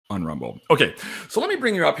on Rumble. Okay, so let me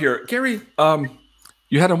bring you up here. Kerry,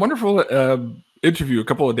 you had a wonderful interview a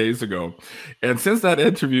couple of days ago. And since that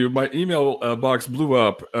interview, my email box blew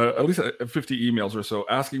up, at least 50 emails or so,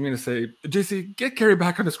 asking me to say, JC, get Kerry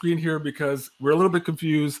back on the screen here because we're a little bit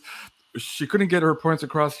confused. She couldn't get her points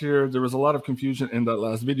across here. There was a lot of confusion in that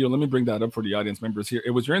last video. Let me bring that up for the audience members here.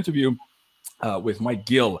 It was your interview with Mike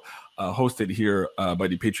Gill, hosted here by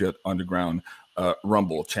the Patriot Underground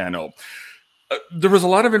Rumble channel. There was a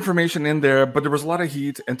lot of information in there, but there was a lot of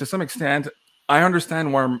heat. And to some extent, I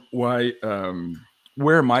understand where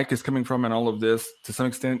Mike is coming from and all of this. To some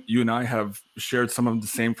extent, you and I have shared some of the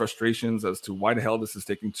same frustrations as to why the hell this is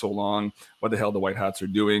taking so long, what the hell the White Hats are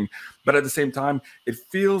doing. But at the same time, it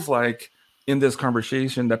feels like in this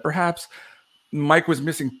conversation that perhaps Mike was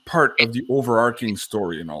missing part of the overarching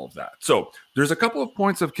story and all of that. So there's a couple of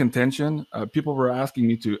points of contention. People were asking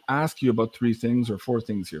me to ask you about 3 things or 4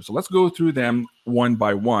 things here. So let's go through them one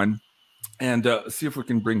by one and see if we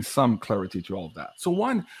can bring some clarity to all of that. So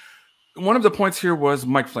one of the points here was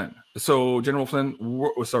Mike Flynn. So General Flynn,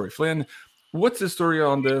 Flynn, what's the story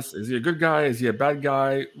on this? Is he a good guy? Is he a bad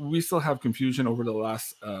guy? We still have confusion over the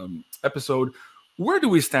last episode. Where do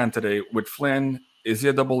we stand today with Flynn? Is he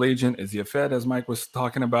a double agent? Is he a Fed, as Mike was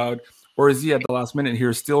talking about? Or is he at the last minute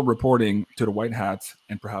here still reporting to the White Hats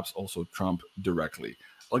and perhaps also Trump directly?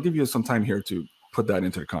 I'll give you some time here to put that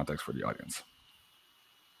into the context for the audience.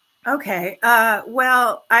 Okay.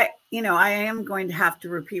 Well, I am going to have to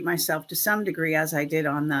repeat myself to some degree as I did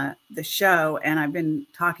on the show. And I've been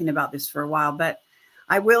talking about this for a while, but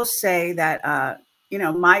I will say that,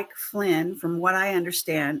 Mike Flynn, from what I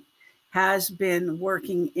understand, has been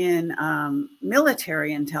working in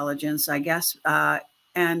military intelligence, I guess,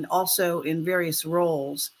 and also in various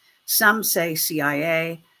roles. Some say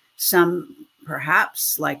CIA, some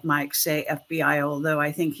perhaps, like Mike, say FBI, although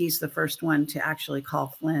I think he's the first one to actually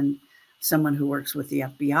call Flynn someone who works with the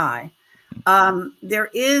FBI. There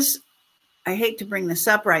is, I hate to bring this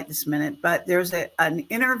up right this minute, but there's an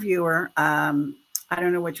interviewer, I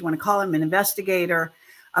don't know what you want to call him, an investigator,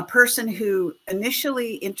 a person who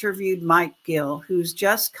initially interviewed Mike Gill, who's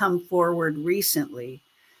just come forward recently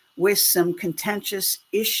with some contentious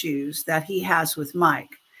issues that he has with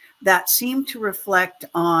Mike that seem to reflect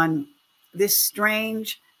on this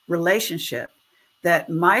strange relationship that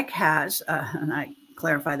Mike has, and I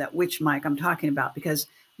clarify that which Mike I'm talking about, because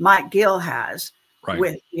Mike Gill has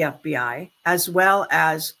with the FBI, as well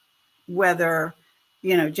as whether,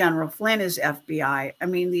 General Flynn is FBI. I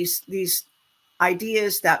mean, these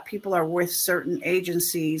ideas that people are with certain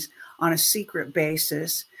agencies on a secret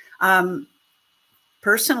basis.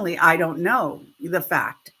 Personally, I don't know the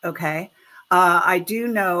fact, okay? I do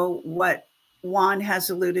know what Juan has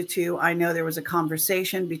alluded to. I know there was a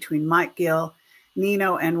conversation between Mike Gill,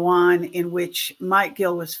 Nino, and Juan in which Mike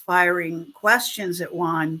Gill was firing questions at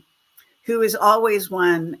Juan, who is always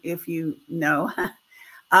one, if you know,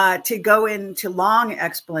 to go into long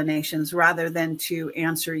explanations rather than to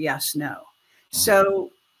answer yes, no.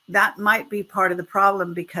 So that might be part of the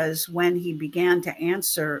problem, because when he began to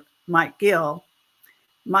answer Mike Gill,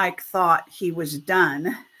 Mike thought he was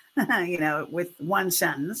done, with one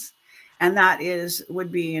sentence. And that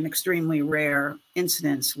would be an extremely rare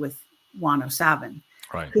incidence with Juan O'Savin,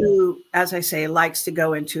 who, as I say, likes to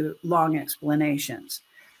go into long explanations.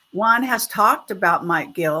 Juan has talked about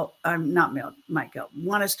Mike Gill, not Mike Gill.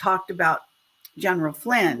 Juan has talked about General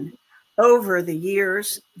Flynn over the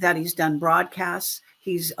years that he's done broadcasts.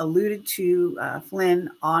 He's alluded to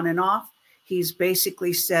Flynn on and off. He's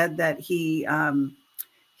basically said that he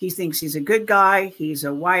thinks he's a good guy. He's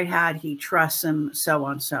a white hat. He trusts him, so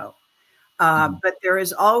on, so. But there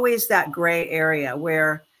is always that gray area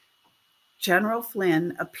where General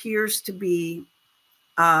Flynn appears to be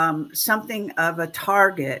something of a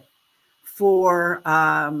target for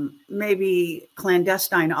maybe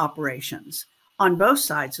clandestine operations on both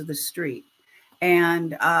sides of the street.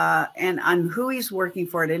 And on who he's working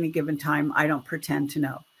for at any given time, I don't pretend to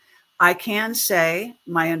know. I can say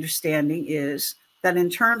my understanding is that in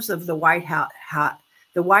terms of the white hat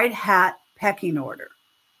pecking order,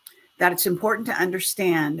 that it's important to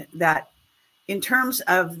understand that in terms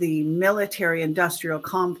of the military industrial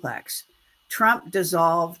complex, Trump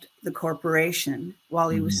dissolved the corporation while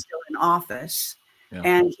he was still in office,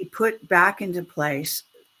 and he put back into place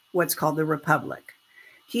what's called the Republic.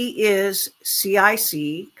 He is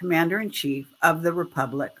CIC, Commander-in-Chief of the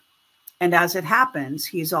Republic. And as it happens,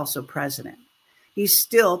 he's also president. He's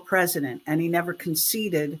still president, and he never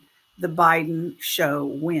conceded the Biden show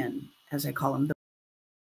win, as I call him.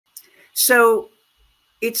 So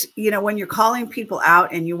it's, when you're calling people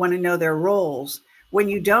out and you want to know their roles, when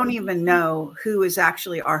you don't even know who is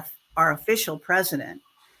actually our official president,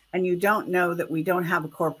 and you don't know that we don't have a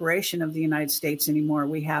corporation of the United States anymore,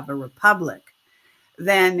 we have a republic,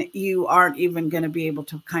 then you aren't even going to be able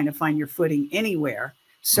to kind of find your footing anywhere.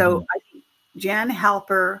 So I think Jen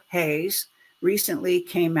Halper Hayes recently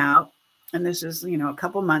came out, and this is, you know, a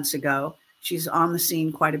couple months ago. She's on the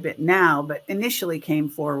scene quite a bit now, but initially came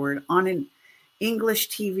forward on an English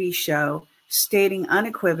TV show stating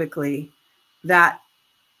unequivocally that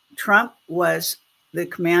Trump was the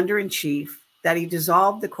commander-in-chief, that he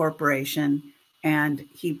dissolved the corporation, and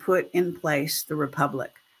he put in place the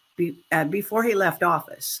republic before he left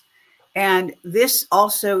office. And this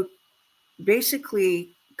also basically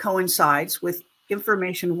coincides with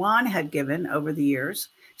information Juan had given over the years,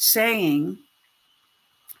 saying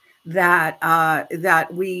that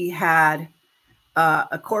that we had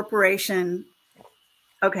a corporation.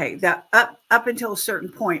 Okay, that up until a certain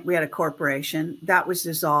point, we had a corporation that was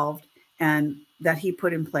dissolved, and that he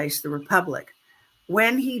put in place the republic.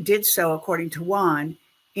 When he did so, according to Juan,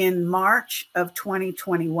 in March of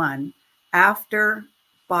 2021, after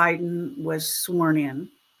Biden was sworn in,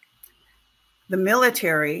 the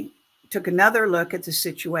military took another look at the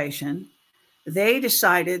situation. They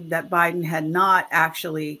decided that Biden had not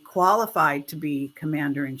actually qualified to be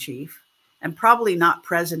commander-in-chief, and probably not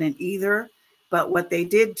president either. But what they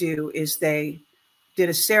did do is they did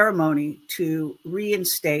a ceremony to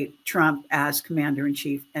reinstate Trump as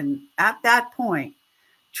commander-in-chief. And at that point,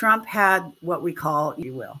 Trump had what we call,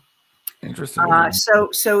 you will. Interesting.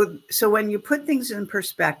 So when you put things in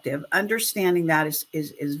perspective, understanding that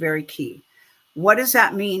is very key. What does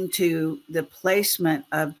that mean to the placement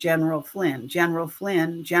of General Flynn? General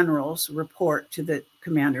Flynn, generals report to the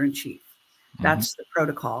commander-in-chief. That's the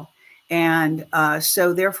protocol. And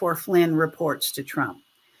so therefore, Flynn reports to Trump.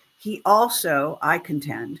 He also, I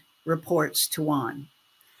contend, reports to Juan.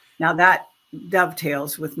 Now that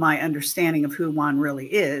dovetails with my understanding of who Juan really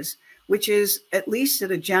is, which is at least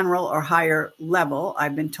at a general or higher level,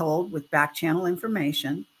 I've been told, with back channel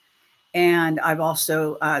information. And I've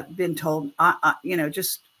also been told, you know,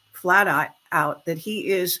 just flat out that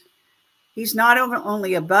he's not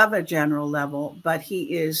only above a general level, but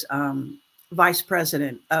he is vice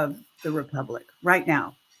president of the republic right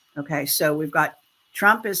now. Okay, so we've got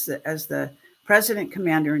Trump as the president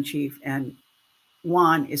commander-in-chief, and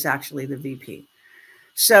Juan is actually the VP.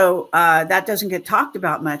 So that doesn't get talked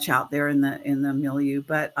about much out there in the milieu,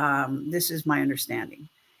 but this is my understanding,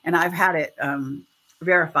 and I've had it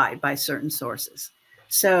verified by certain sources.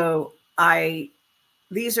 So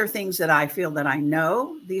these are things that I feel that I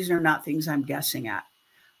know. These are not things I'm guessing at.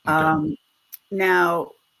 Okay.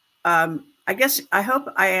 Now, I hope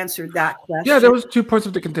I answered that question. Yeah, there was 2 points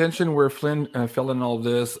of the contention where Flynn fell in all of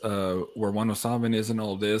this, where Juan O'Sullivan is in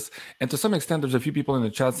all of this. And to some extent, there's a few people in the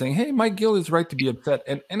chat saying, hey, Mike Gill is right to be upset.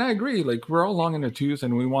 And I agree, like, we're all long in the tooth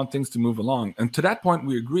and we want things to move along. And to that point,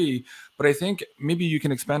 we agree. But I think maybe you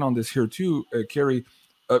can expand on this here too, Kerry.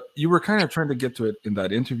 You were kind of trying to get to it in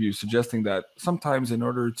that interview, suggesting that sometimes in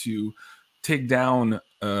order to take down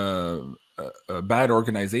a bad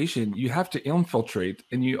organization, you have to infiltrate,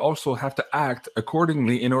 and you also have to act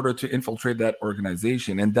accordingly in order to infiltrate that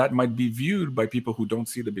organization. And that might be viewed by people who don't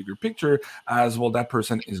see the bigger picture as, well, that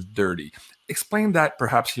person is dirty. Explain that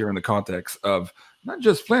perhaps here in the context of not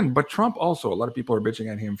just Flynn, but Trump also. A lot of people are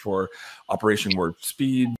bitching at him for Operation Warp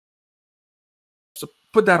Speed. So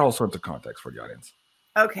put that also into context for the audience.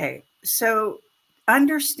 Okay, so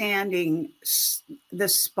understanding the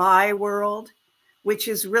spy world, which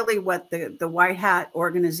is really what the White Hat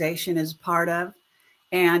organization is part of,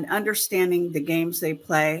 and understanding the games they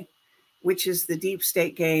play, which is the deep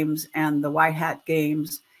state games and the White Hat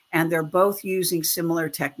games. And they're both using similar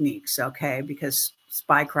techniques, okay? Because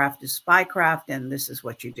spycraft is spycraft, and this is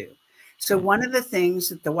what you do. So one of the things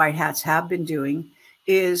that the White Hats have been doing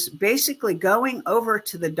is basically going over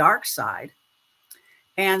to the dark side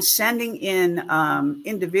and sending in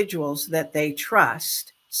individuals that they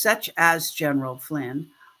trust, such as General Flynn,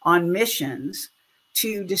 on missions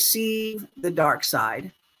to deceive the dark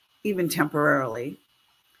side, even temporarily,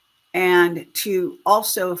 and to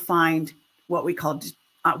also find what I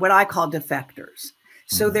call defectors.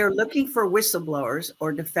 So they're looking for whistleblowers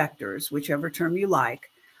or defectors, whichever term you like,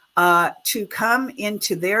 to come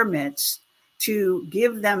into their midst to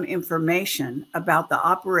give them information about the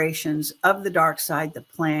operations of the dark side, the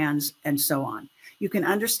plans, and so on. You can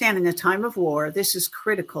understand in a time of war, this is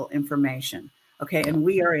critical information, okay? And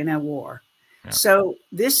we are in a war. Yeah. So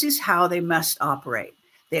this is how they must operate.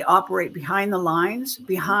 They operate behind the lines,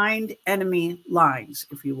 behind enemy lines,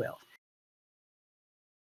 if you will.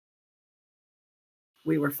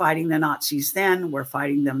 We were fighting the Nazis then. We're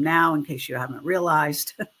fighting them now, in case you haven't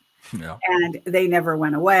realized. Yeah. And they never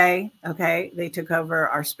went away. Okay. They took over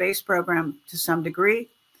our space program to some degree.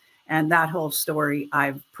 And that whole story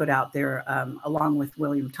I've put out there along with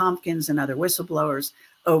William Tompkins and other whistleblowers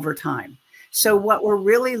over time. So what we're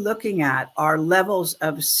really looking at are levels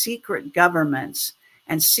of secret governments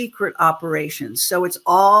and secret operations. So it's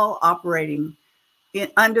all operating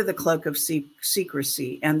under the cloak of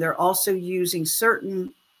secrecy. And they're also using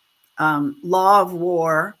certain law of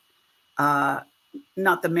war,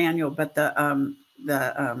 not the manual, but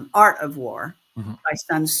the art of war. Mm-hmm. By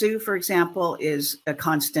Sun Tzu, for example, is a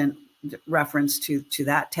constant reference to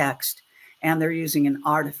that text. And they're using an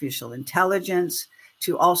artificial intelligence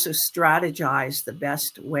to also strategize the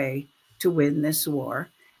best way to win this war,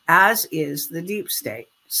 as is the deep state.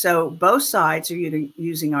 So both sides are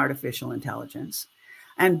using artificial intelligence,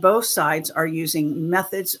 and both sides are using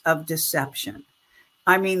methods of deception.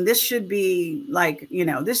 I mean, this should be like, you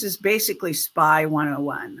know, this is basically Spy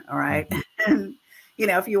 101, all right? Mm-hmm. And, you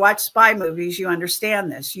know, if you watch spy movies, you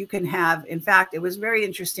understand this. You can have, in fact, it was very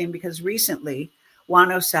interesting because recently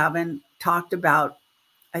 107 talked about,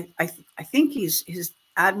 I think his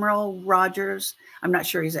Admiral Rogers. I'm not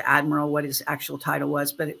sure he's an admiral, what his actual title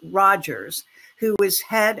was, but Rogers, who was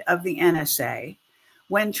head of the NSA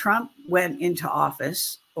when Trump went into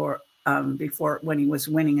office, or before, when he was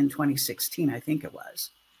winning in 2016, I think it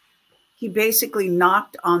was. He basically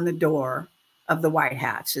knocked on the door of the White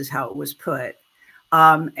Hats, is how it was put,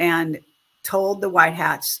 and told the White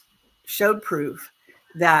Hats, showed proof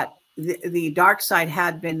that the dark side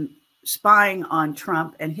had been spying on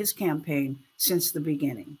Trump and his campaign since the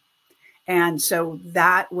beginning. And so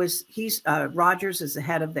that was, Rogers is the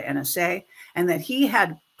head of the NSA, and that he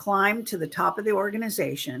had climbed to the top of the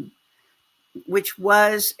organization, which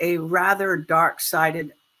was a rather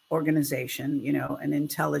dark-sided organization, you know, an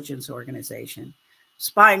intelligence organization,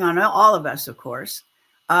 spying on all of us, of course,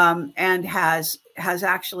 and has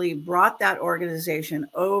actually brought that organization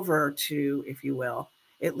over to, if you will,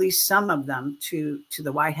 at least some of them to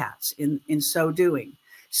the White Hats in so doing.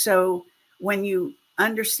 So when you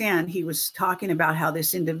understand, he was talking about how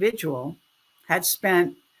this individual had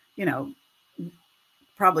spent, you know,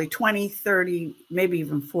 probably 20, 30, maybe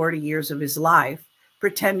even 40 years of his life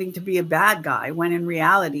pretending to be a bad guy, when in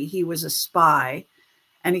reality he was a spy,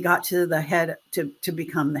 and he got to the head to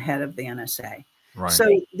become the head of the NSA. Right.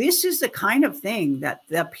 So this is the kind of thing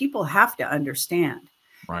that people have to understand.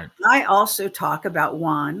 Right. I also talk about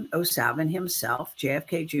Juan 07 himself,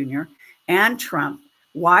 JFK Jr., and Trump,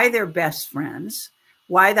 why they're best friends,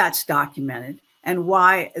 why that's documented, and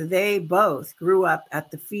why they both grew up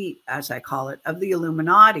at the feet, as I call it, of the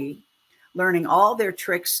Illuminati, learning all their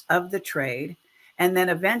tricks of the trade, and then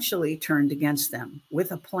eventually turned against them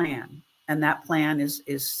with a plan. And that plan is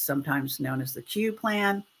sometimes known as the Q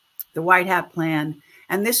plan, the White Hat plan.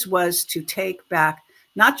 And this was to take back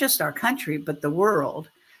not just our country, but the world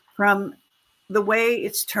from the way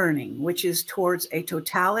it's turning, which is towards a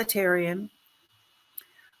totalitarian,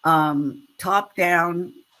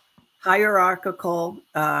 top-down, hierarchical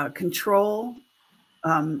control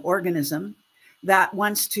organism that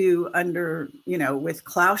wants to, under, you know, with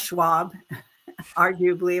Klaus Schwab,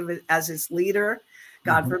 arguably as its leader,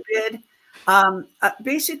 God forbid,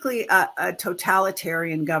 basically a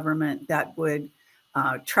totalitarian government that would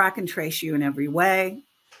track and trace you in every way,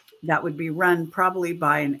 that would be run probably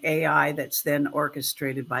by an AI that's then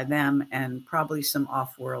orchestrated by them, and probably some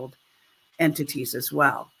off-world entities as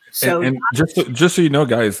well. So, and just so you know,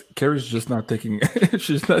 guys, Kerry's just not taking,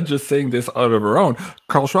 she's not just saying this out of her own.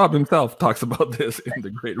 Carl Schwab himself talks about this in The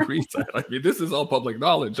Great Reset. I mean, this is all public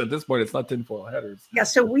knowledge. At this point, it's not tinfoil headers. Yeah,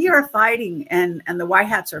 so we are fighting, and the White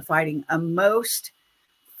Hats are fighting a most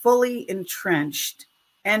fully entrenched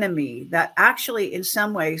enemy that actually, in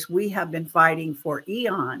some ways, we have been fighting for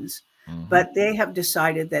eons, but they have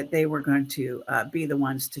decided that they were going to be the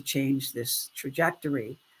ones to change this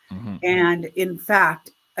trajectory. And in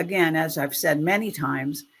fact, again, as I've said many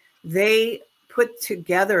times, they put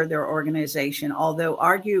together their organization, although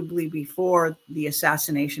arguably before the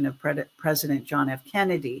assassination of President John F.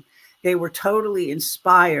 Kennedy, they were totally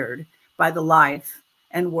inspired by the life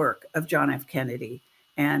and work of John F. Kennedy.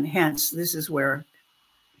 And hence, this is where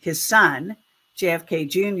his son, JFK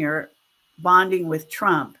Jr., bonding with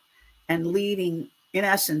Trump and leading, in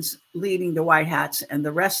essence, leading the White Hats and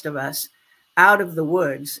the rest of us out of the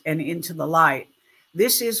woods and into the light.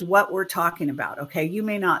 This is what we're talking about. Okay. You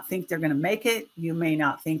may not think they're going to make it. You may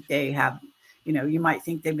not think they have, you know, you might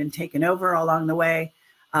think they've been taken over along the way.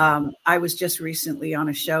 I was just recently on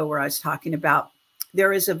a show where I was talking about,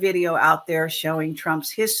 there is a video out there showing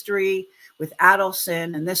Trump's history with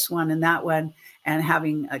Adelson and this one and that one, and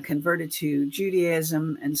having converted to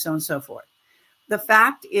Judaism and so on and so forth. The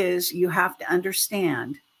fact is, you have to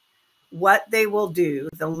understand what they will do,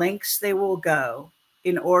 the lengths they will go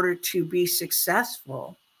in order to be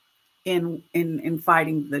successful in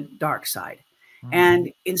fighting the dark side. Mm-hmm.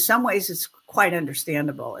 And in some ways, it's quite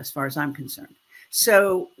understandable as far as I'm concerned.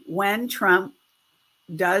 So when Trump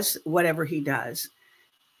does whatever he does,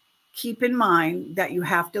 keep in mind that you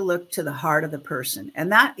have to look to the heart of the person.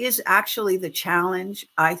 And that is actually the challenge,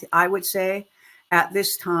 I would say, at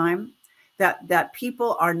this time, that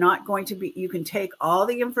people are not going to be, you can take all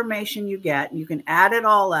the information you get, and you can add it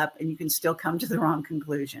all up, and you can still come to the wrong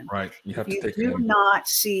conclusion. Right. You have to take do not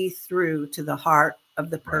see through to the heart of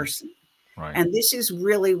the person. Right. And this is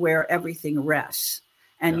really where everything rests.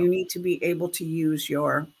 And you need to be able to use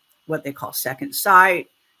your, what they call second sight,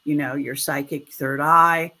 you know, your psychic third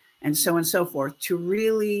eye, and so on and so forth, to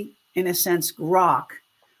really, in a sense, grok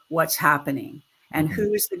what's happening and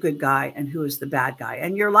who is the good guy and who is the bad guy.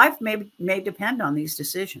 And your life may depend on these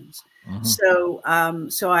decisions. So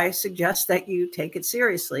I suggest that you take it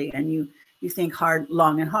seriously and you think hard,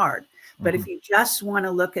 long and hard. But if you just want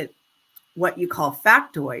to look at what you call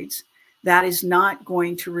factoids, that is not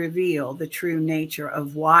going to reveal the true nature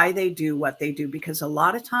of why they do what they do, because a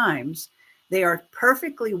lot of times they are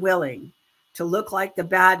perfectly willing to look like the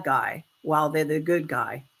bad guy while they're the good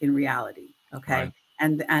guy in reality. Okay. Right.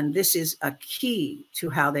 And this is a key to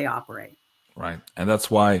how they operate. Right. And that's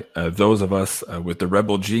why those of us with the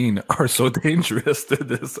rebel gene are so dangerous to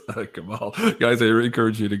this cabal. Guys, I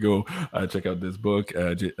encourage you to go check out this book.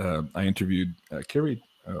 I interviewed Kerry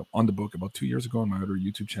on the book about 2 years ago on my other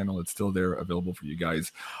YouTube channel. It's still there, available for you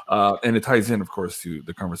guys. And it ties in, of course, to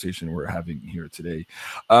the conversation we're having here today.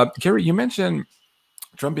 Kerry, you mentioned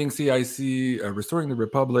Trump being CIC, restoring the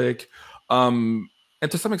Republic. And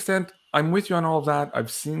to some extent, I'm with you on all of that.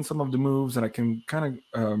 I've seen some of the moves, and I can kind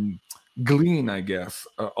of glean, I guess,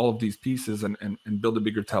 all of these pieces and build a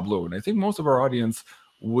bigger tableau. And I think most of our audience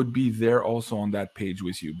would be there also on that page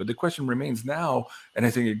with you. But the question remains now, and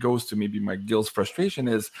I think it goes to maybe Mike Gill's frustration,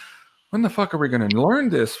 is when the fuck are we going to learn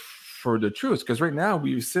this for the truth? Because right now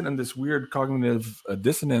we sit in this weird cognitive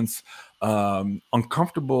dissonance,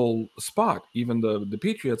 uncomfortable spot. Even the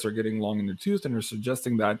Patriots are getting long in the tooth and are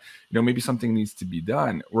suggesting that, you know, maybe something needs to be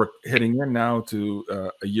done. We're heading in now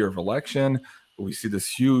to a year of election. We see this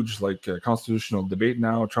huge constitutional debate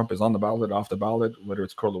now. Trump is on the ballot, off the ballot, whether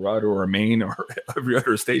it's Colorado or Maine or every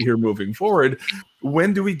other state here moving forward.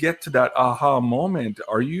 When do we get to that aha moment?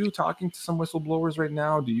 Are you talking to some whistleblowers right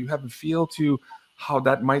now? Do you have a feel to how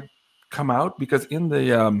that might come out? Because in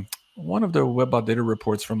the one of the Web Data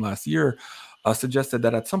reports from last year suggested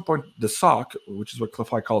that at some point the SOC, which is what Cliff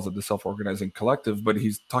High calls it, the self-organizing collective, but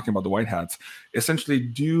he's talking about the white hats, essentially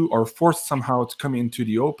do or forced somehow to come into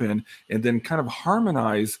the open and then kind of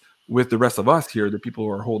harmonize with the rest of us here, the people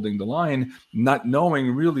who are holding the line, not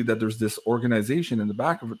knowing really that there's this organization in the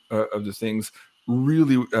back of the things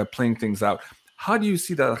really playing things out. How do you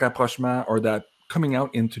see that rapprochement or that coming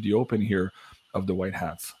out into the open here of the white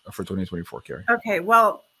hats for 2024, Kerry? Okay,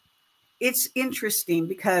 well, it's interesting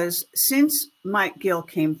because since Mike Gill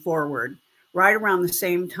came forward, right around the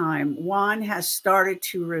same time, Juan has started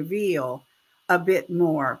to reveal a bit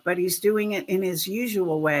more, but he's doing it in his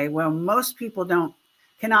usual way. Well, most people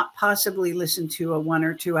cannot possibly listen to a 1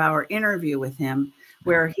 or 2 hour interview with him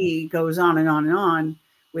where he goes on and on and on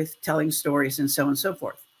with telling stories and so on and so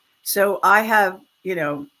forth. So I have, you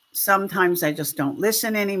know, sometimes I just don't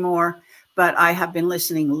listen anymore. But I have been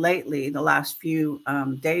listening lately, the last few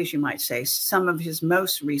days, you might say, some of his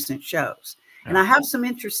most recent shows. And I have some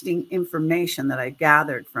interesting information that I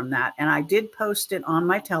gathered from that. And I did post it on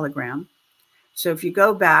my Telegram. So if you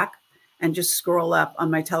go back and just scroll up on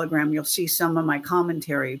my Telegram, you'll see some of my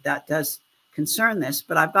commentary that does concern this.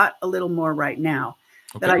 But I've got a little more right now.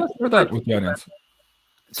 Okay, let's share that with the audience.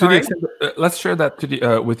 Sorry? Let's share that to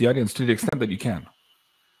the, with the audience to the extent that you can.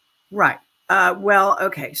 Right. Well,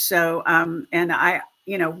 okay. So, and I,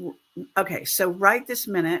 you know, okay. So right this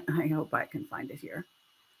minute, I hope I can find it here.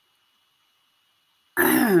 Okay,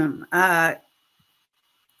 where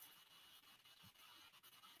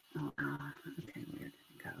did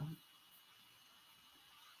it go?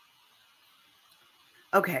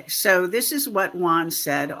 Okay. So this is what Juan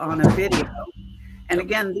said on a video. And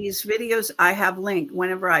again, these videos I have linked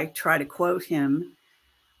whenever I try to quote him,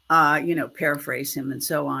 you know, paraphrase him and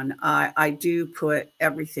so on. I do put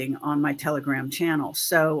everything on my Telegram channel.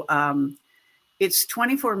 So it's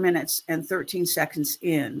 24 minutes and 13 seconds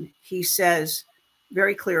in. He says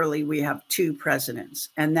very clearly we have 2 presidents,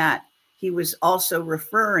 and that he was also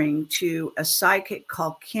referring to a psychic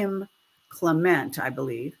called Kim Clement, I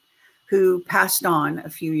believe, who passed on a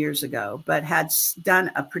few years ago, but had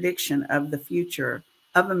done a prediction of the future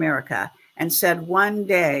of America and said one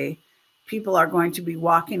day people are going to be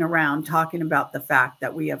walking around talking about the fact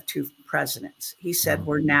that we have two presidents. He said,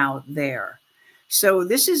 we're now there. So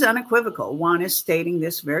this is unequivocal. Juan is stating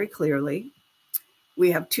this very clearly.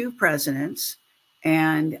 We have two presidents.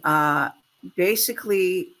 And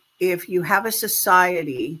basically, if you have a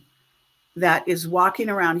society that is walking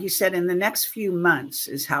around, he said in the next few months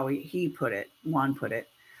is how he put it, Juan put it,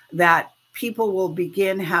 that people will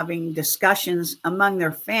begin having discussions among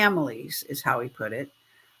their families, is how he put it,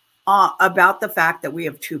 about the fact that we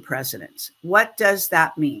have two presidents. What does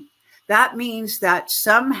that mean? That means that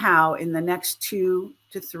somehow in the next 2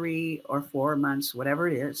 to 3 or 4 months, whatever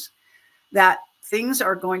it is, that things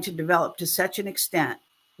are going to develop to such an extent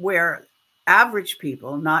where average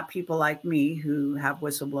people, not people like me who have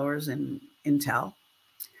whistleblowers and intel,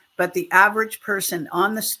 but the average person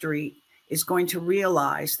on the street is going to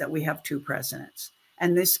realize that we have two presidents.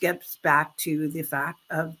 And this gets back to the fact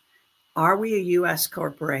of, are we a U.S.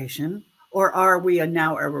 corporation or are we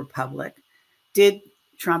now a republic? Did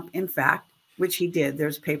Trump, in fact, which he did,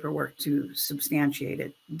 there's paperwork to substantiate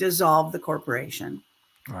it, dissolve the corporation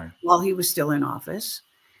while he was still in office?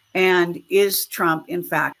 And is Trump, in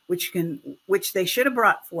fact, which they should have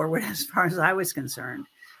brought forward, as far as I was concerned,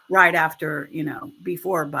 right after,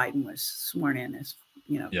 before Biden was sworn in, as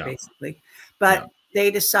basically. But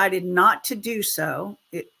they decided not to do so,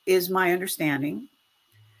 it is my understanding,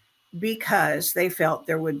 because they felt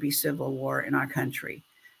there would be civil war in our country.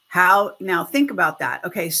 Now think about that.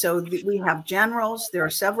 Okay, so we have generals. There are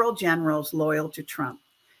several generals loyal to Trump.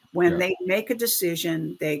 When they make a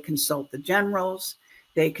decision, they consult the generals.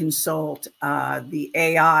 They consult the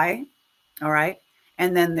AI, all right?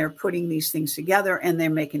 And then they're putting these things together and they're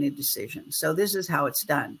making a decision. So this is how it's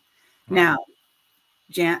done. Now,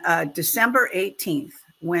 December 18th,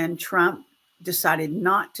 when Trump decided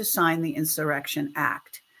not to sign the Insurrection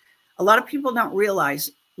Act, a lot of people don't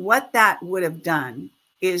realize what that would have done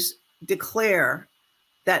is declare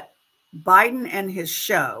that Biden and his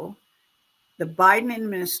show, the Biden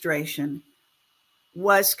administration,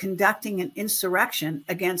 was conducting an insurrection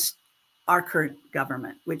against our current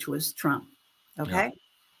government, which was Trump. Okay.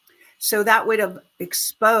 So that would have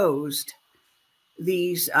exposed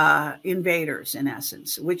these invaders, in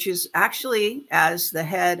essence, which is actually, as the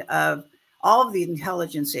head of all of the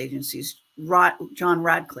intelligence agencies, John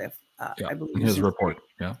Radcliffe, I believe, in his report,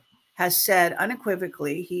 has said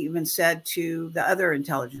unequivocally. He even said to the other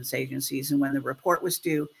intelligence agencies, and when the report was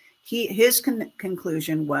due, his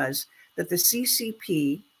conclusion was that the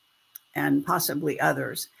CCP and possibly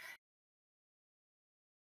others,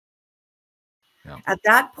 at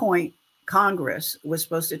that point, Congress was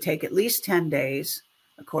supposed to take at least 10 days,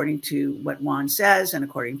 according to what Juan says, and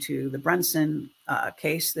according to the Brunson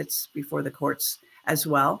case that's before the courts as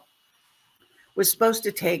well, was supposed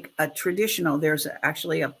to take a traditional, there's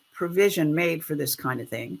actually a provision made for this kind of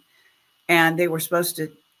thing. And they were supposed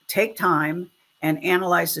to take time and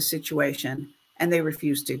analyze the situation, and they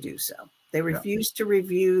refused to do so. They refused to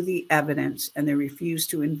review the evidence, and they refused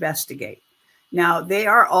to investigate. Now, they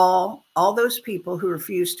are all those people who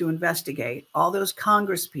refuse to investigate, all those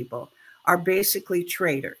Congress people are basically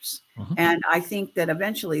traitors. And I think that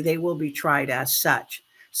eventually they will be tried as such.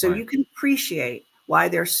 So you can appreciate why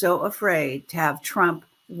they're so afraid to have Trump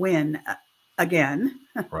win again,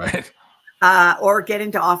 or get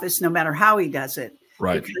into office no matter how he does it.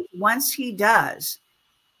 Because once he does,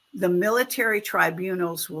 the military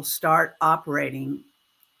tribunals will start operating,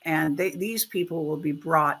 and these people will be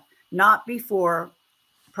brought not before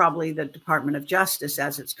probably the Department of Justice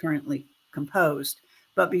as it's currently composed,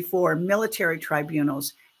 but before military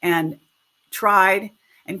tribunals and tried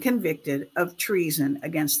and convicted of treason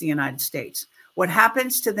against the United States. What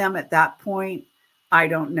happens to them at that point, I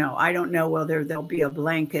don't know. I don't know whether there'll be a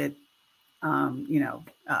blanket,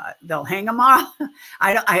 they'll hang them all.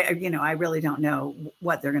 I really don't know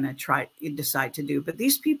what they're going to decide to do. But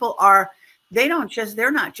these people they're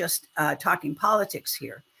not just talking politics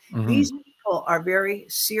here. These people are very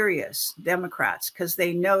serious Democrats because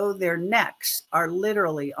they know their necks are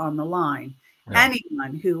literally on the line.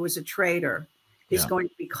 Anyone who was a traitor is going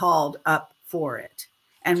to be called up for it.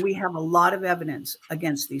 And we have a lot of evidence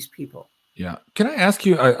against these people. Can I ask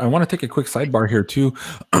you, I want to take a quick sidebar here too.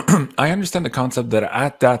 I understand the concept that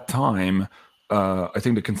at that time, I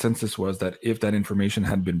think the consensus was that if that information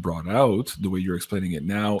had been brought out the way you're explaining it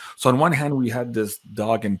now. So on one hand, we had this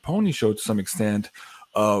dog and pony show to some extent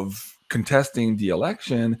of contesting the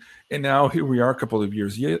election. And now here we are a couple of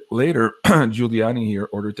years later, Giuliani here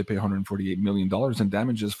ordered to pay $148 million in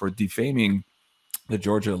damages for defaming the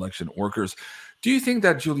Georgia election workers. Do you think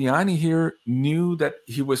that Giuliani here knew that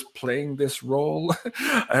he was playing this role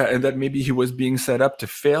and that maybe he was being set up to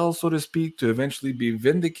fail, so to speak, to eventually be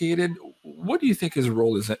vindicated? What do you think his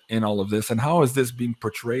role is in all of this? And how is this being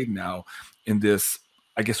portrayed now in this,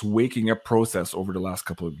 I guess, waking up process over the last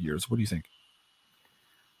couple of years? What do you think?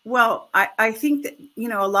 Well, I think that, you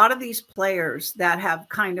know, a lot of these players that have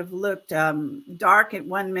kind of looked dark at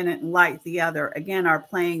one minute and light the other, again, are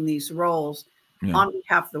playing these roles on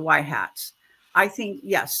behalf of the White Hats. I think,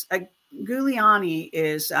 yes, Giuliani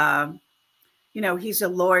is, you know, he's a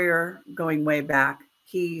lawyer going way back.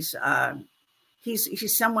 He's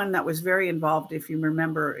someone that was very involved, if you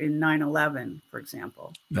remember, in 9/11, for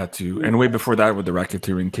example. That too. And way before that with the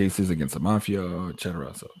racketeering cases against the mafia,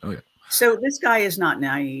 etc. So, oh yeah. So this guy is not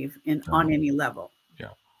naive on any level. Yeah.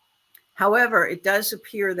 However, it does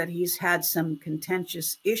appear that he's had some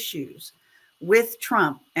contentious issues with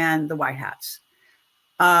Trump and the White Hats.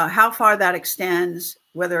 How far that extends,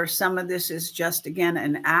 whether some of this is just, again,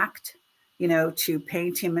 an act, you know, to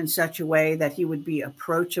paint him in such a way that he would be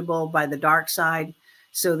approachable by the dark side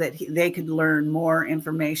so that they could learn more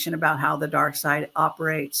information about how the dark side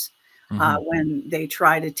operates when they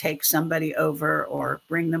try to take somebody over or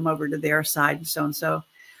bring them over to their side and so and so.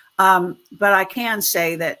 But I can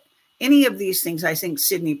say that any of these things, I think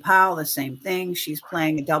Sidney Powell, the same thing. She's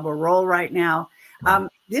playing a double role right now.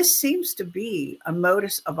 This seems to be a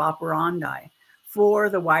modus of operandi for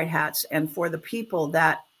the White Hats and for the people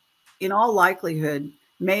that, in all likelihood,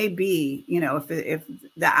 may be, you know, if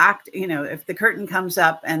the act, you know, if the curtain comes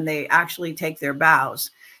up and they actually take their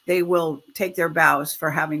bows, they will take their bows for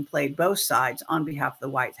having played both sides on behalf of the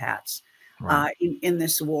White Hats in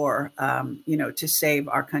this war, you know, to save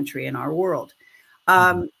our country and our world.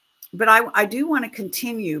 But I do want to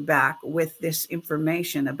continue back with this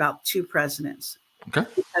information about two presidents. Okay.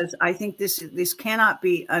 Because I think this cannot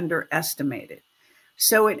be underestimated.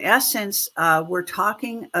 So in essence, we're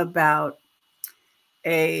talking about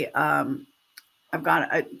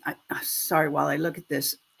sorry, while I look at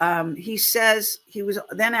this, he says he was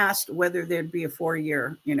then asked whether there'd be a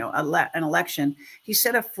 4-year, you know, an election. He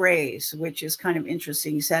said a phrase, which is kind of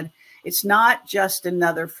interesting. He said, it's not just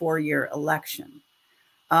another 4-year election.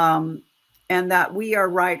 And that we are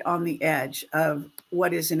right on the edge of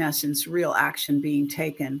what is, in essence, real action being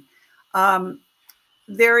taken.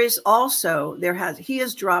 There is also, he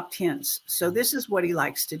has dropped hints. So this is what he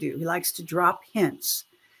likes to do. He likes to drop hints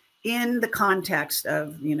in the context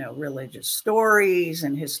of, you know, religious stories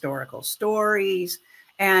and historical stories.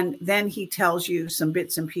 And then he tells you some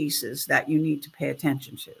bits and pieces that you need to pay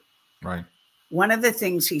attention to. Right. One of the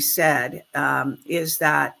things he said is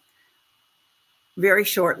that very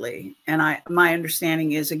shortly, and my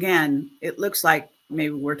understanding is, again, it looks like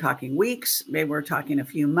maybe we're talking weeks, maybe we're talking a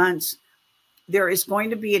few months, there is going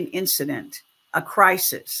to be an incident, a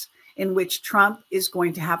crisis, in which Trump is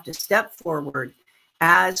going to have to step forward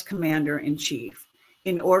as commander-in-chief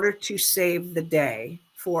in order to save the day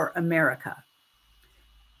for America.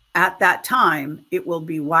 At that time, it will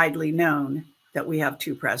be widely known that we have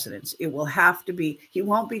two presidents. It will have to be, he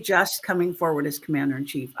won't be just coming forward as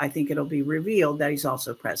commander-in-chief. I think it'll be revealed that he's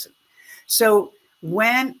also president. So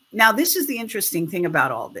now this is the interesting thing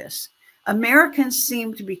about all this. Americans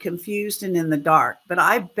seem to be confused and in the dark, but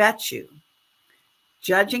I bet you,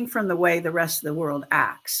 judging from the way the rest of the world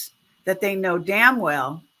acts, that they know damn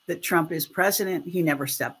well that Trump is president. He never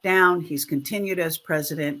stepped down. He's continued as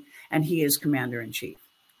president, and he is commander-in-chief.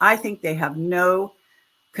 I think they have no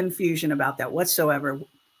confusion about that whatsoever.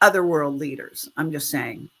 Other world leaders, I'm just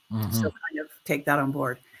saying. So kind of take that on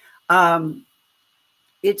board.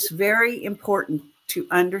 It's very important to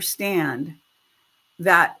understand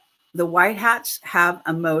that the White Hats have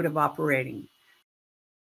a mode of operating.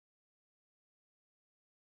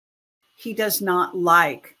 He does not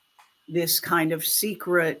like this kind of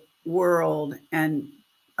secret world, and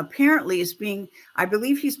apparently I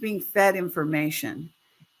believe he's being fed information,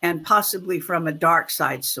 and possibly from a dark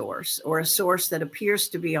side source or a source that appears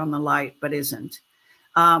to be on the light but isn't,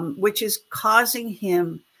 which is causing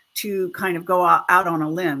him to kind of go out on a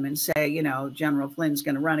limb and say, you know, General Flynn's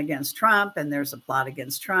going to run against Trump, and there's a plot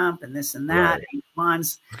against Trump, and this and that. Right. And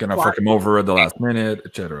Juan's going to fuck him over at the last minute,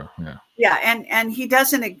 etc. Yeah. Yeah, and he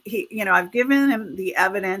doesn't. You know, I've given him the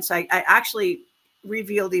evidence. I actually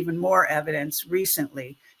revealed even more evidence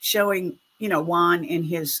recently showing, you know, Juan in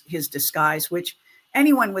his disguise, which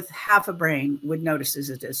anyone with half a brain would notice is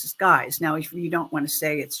a disguise. Now, if you don't want to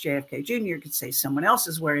say it's JFK Jr., you could say someone else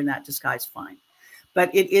is wearing that disguise, fine.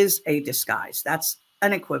 but it is a disguise. That's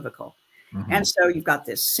unequivocal. Mm-hmm. And so you've got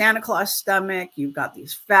this Santa Claus stomach, you've got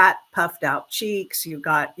these fat, puffed out cheeks, you've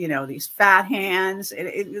got, you know, these fat hands.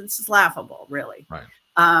 It's laughable, really. Right.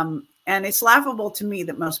 And it's laughable to me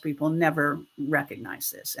that most people never recognize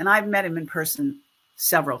this. And I've met him in person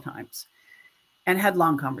several times and had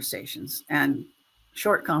long conversations and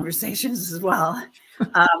short conversations as well,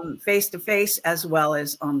 face to face, as well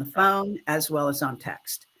as on the phone, as well as on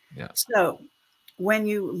text. Yeah. So when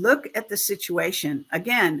you look at the situation,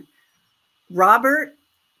 again, Robert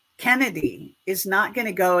Kennedy is not going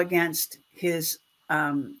to go against his,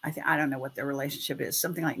 I don't know what their relationship is,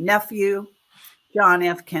 something like nephew, John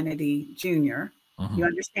F. Kennedy Jr., you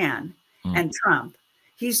understand, and Trump.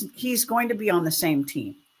 He's going to be on the same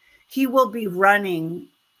team. He will be running,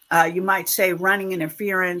 you might say running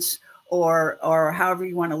interference or however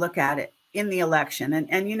you want to look at it in the election.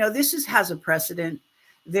 And you know, this has a precedent.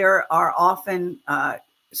 There are often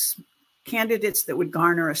candidates that would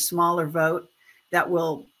garner a smaller vote that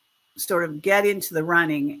will sort of get into the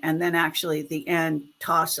running and then actually at the end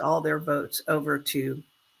toss all their votes over to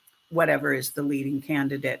whatever is the leading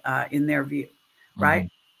candidate in their view, right?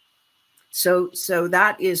 So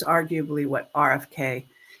that is arguably what RFK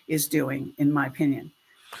is doing, in my opinion.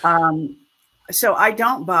 So I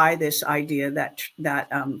don't buy this idea that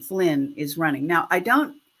Flynn is running. Now,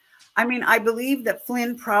 I believe that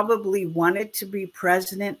Flynn probably wanted to be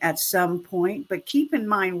president at some point, but keep in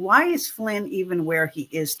mind, why is Flynn even where he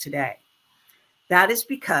is today? That is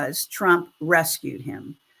because Trump rescued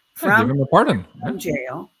him from, give him a pardon. from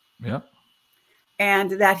jail. Yeah.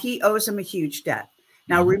 And that he owes him a huge debt.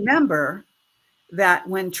 Now, remember that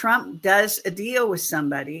when Trump does a deal with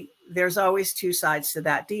somebody, there's always two sides to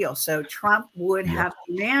that deal. So Trump would have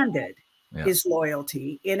demanded his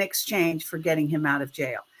loyalty in exchange for getting him out of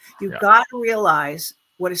jail. You've got to realize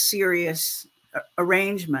what a serious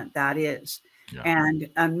arrangement that is, and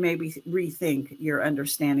maybe rethink your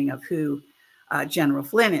understanding of who General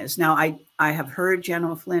Flynn is. Now, I have heard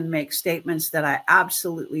General Flynn make statements that I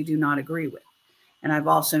absolutely do not agree with. And I've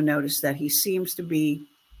also noticed that he seems to be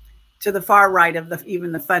to the far right of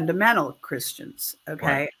even the fundamental Christians.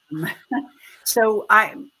 Okay. Right. So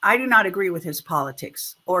I do not agree with his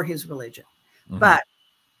politics or his religion, but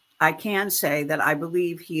I can say that I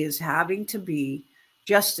believe he is having to be,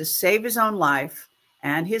 just to save his own life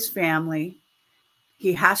and his family,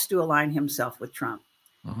 he has to align himself with Trump.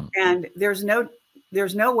 And there's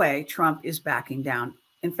no way Trump is backing down.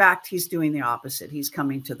 In fact, he's doing the opposite. He's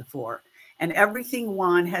coming to the fore. And everything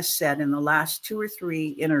Juan has said in the last 2 or 3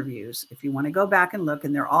 interviews, if you want to go back and look,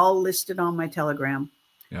 and they're all listed on my Telegram,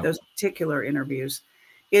 those particular interviews,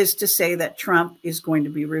 is to say that Trump is going to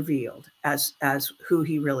be revealed as who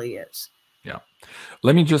he really is. Yeah.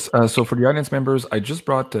 Let me just, so for the audience members, I just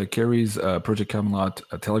brought Kerry's Project Camelot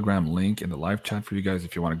Telegram link in the live chat for you guys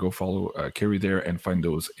if you want to go follow Kerry there and find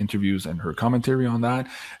those interviews and her commentary on that.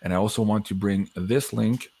 And I also want to bring this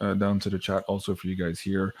link down to the chat also for you guys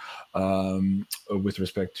here with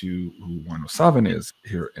respect to who Juan O'Sullivan is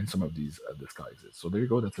here in some of these disguises. So there you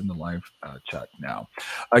go. That's in the live chat now.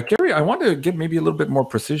 Kerry, I want to get maybe a little bit more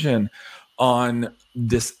precision on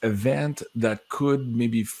this event that could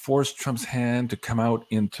maybe force Trump's hand to come out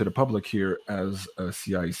into the public here as a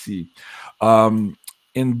CIC.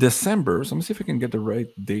 In December, so let me see if I can get the right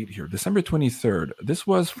date here, December 23rd, this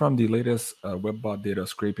was from the latest WebBot data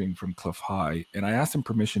scraping from Cliff High, and I asked him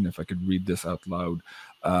permission if I could read this out loud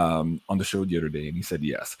on the show the other day, and he said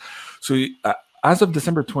yes. So as of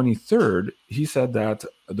December 23rd, he said that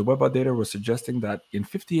the WebBot data was suggesting that in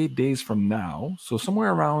 58 days from now, so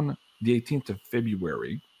somewhere around the 18th of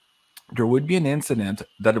February, there would be an incident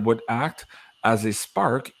that would act as a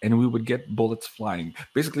spark and we would get bullets flying.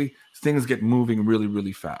 Basically, things get moving really,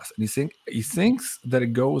 really fast. And he thinks that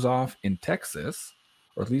it goes off in Texas,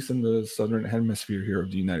 or at least in the southern hemisphere here of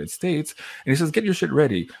the United States. And he says, get your shit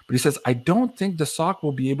ready. But he says, I don't think the SOC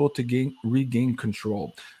will be able to regain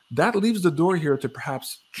control. That leaves the door here to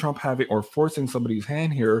perhaps Trump having or forcing somebody's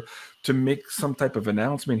hand here to make some type of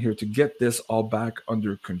announcement here to get this all back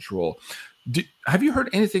under control. Have you heard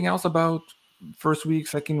anything else about first week,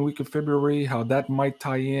 second week of February, how that might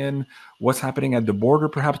tie in? What's happening at the border?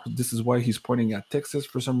 Perhaps this is why he's pointing at Texas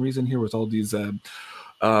for some reason here with all these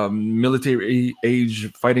military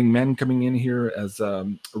age fighting men coming in here as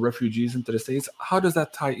refugees into the States. How does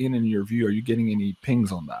that tie in your view? Are you getting any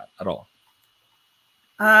pings on that at all?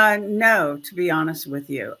 No, to be honest with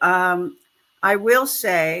you. I will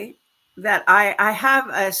say that I have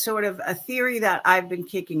a sort of a theory that I've been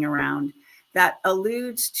kicking around that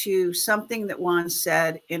alludes to something that Juan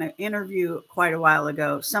said in an interview quite a while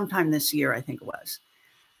ago, sometime this year, I think it was.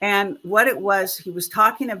 And what it was, he was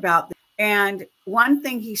talking about, and one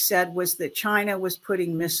thing he said was that China was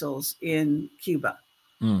putting missiles in Cuba.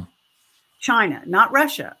 China, not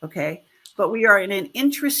Russia, okay? But we are in an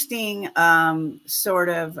interesting sort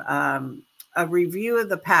of a review of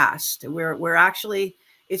the past. We're actually,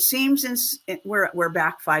 it seems we're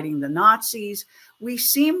backfighting the Nazis. We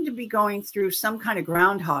seem to be going through some kind of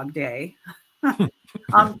Groundhog Day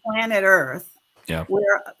on planet Earth. Yeah.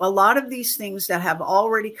 Where a lot of these things that have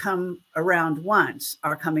already come around once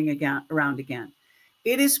are coming around again.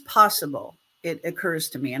 It is possible, it occurs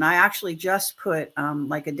to me. And I actually just put,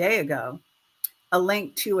 like a day ago, a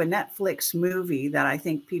link to a Netflix movie that I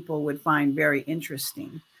think people would find very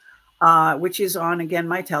interesting, which is on, again,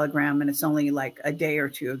 my Telegram. And it's only like a day or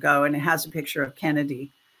two ago. And it has a picture of Kennedy.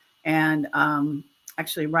 And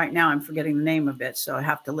actually, right now, I'm forgetting the name of it. So I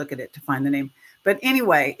have to look at it to find the name. But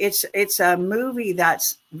anyway, it's a movie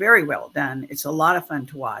that's very well done. It's a lot of fun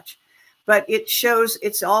to watch, but it shows,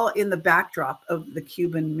 it's all in the backdrop of the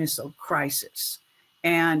Cuban Missile Crisis,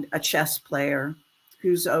 and a chess player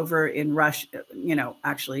who's over in Russia, you know,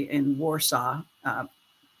 actually in Warsaw,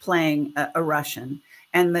 playing a Russian,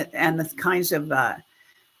 and the kinds of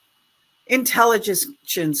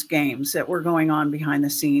intelligence games that were going on behind the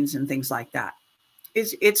scenes and things like that.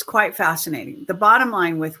 It's quite fascinating. The bottom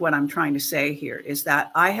line with what I'm trying to say here is that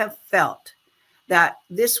I have felt that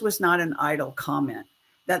this was not an idle comment,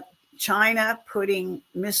 that China putting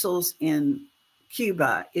missiles in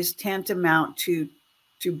Cuba is tantamount to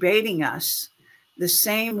baiting us the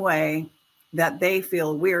same way that they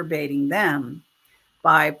feel we're baiting them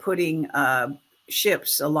by putting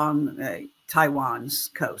ships along Taiwan's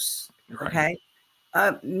coast. Okay.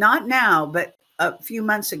 Right. Not now, but a few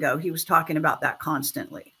months ago, he was talking about that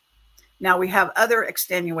constantly. Now we have other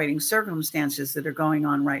extenuating circumstances that are going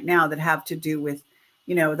on right now that have to do with,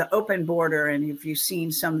 you know, the open border. And if you've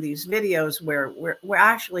seen some of these videos where we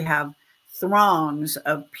actually have throngs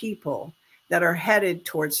of people that are headed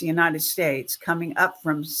towards the United States, coming up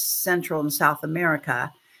from Central and South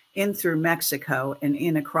America, in through Mexico and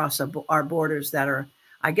in across our borders that are,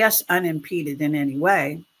 I guess, unimpeded in any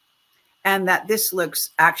way. And that this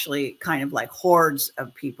looks actually kind of like hordes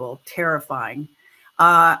of people, terrifying.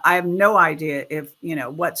 I have no idea if, you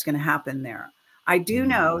know, what's going to happen there. I do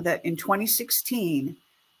know that in 2016,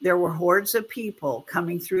 there were hordes of people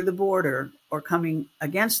coming through the border or coming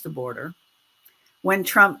against the border when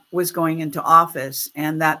Trump was going into office,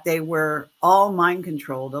 and that they were all mind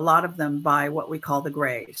controlled, a lot of them by what we call the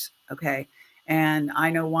Greys. Okay. And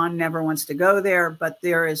I know Juan never wants to go there, but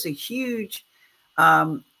there is a huge,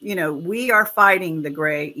 you know, we are fighting the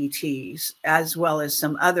gray ETs as well as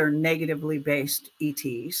some other negatively based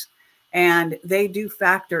ETs. And they do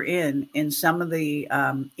factor in some of the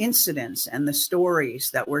incidents and the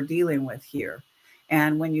stories that we're dealing with here.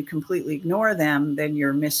 And when you completely ignore them, then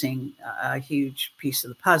you're missing a huge piece of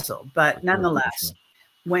the puzzle. But nonetheless,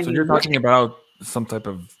 when you're talking about some type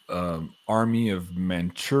of army of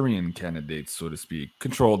Manchurian candidates, so to speak,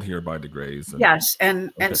 controlled here by the Greys. Yes.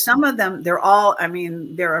 And some of them, they're all, I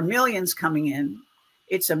mean, there are millions coming in.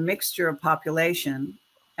 It's a mixture of population,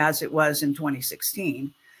 as it was in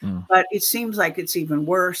 2016. But it seems like it's even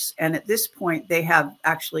worse. And at this point, they have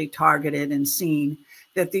actually targeted and seen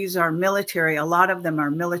that these are military. A lot of them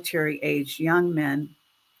are military-aged young men.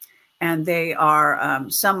 And they are,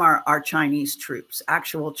 some are Chinese troops,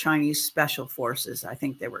 actual Chinese special forces, I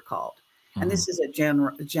think they were called. And this is a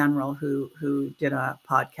general who did a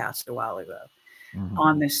podcast a while ago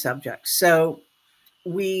on this subject. So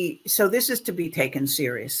this is to be taken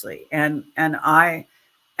seriously. And I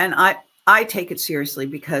take it seriously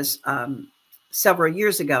because several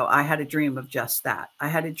years ago, I had a dream of just that. I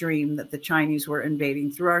had a dream that the Chinese were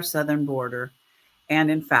invading through our southern border. And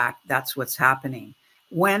in fact, that's what's happening.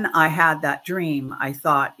 When I had that dream, I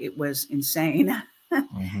thought it was insane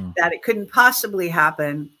that it couldn't possibly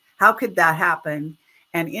happen. How could that happen?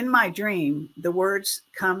 And in my dream, the words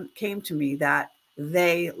came to me that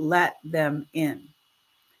they let them in.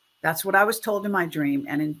 That's what I was told in my dream.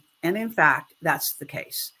 And in fact, that's the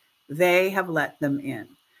case. They have let them in.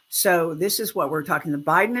 So this is what we're talking. The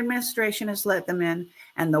Biden administration has let them in,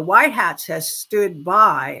 and the White Hats has stood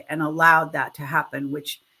by and allowed that to happen,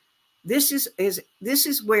 which this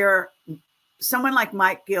is where someone like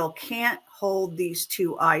Mike Gill can't hold these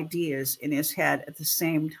two ideas in his head at the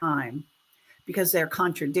same time because they're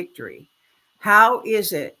contradictory. How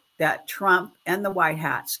is it that Trump and the White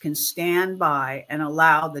Hats can stand by and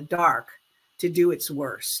allow the dark to do its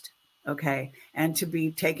worst, okay, and to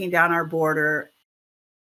be taking down our border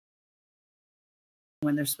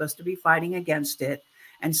when they're supposed to be fighting against it,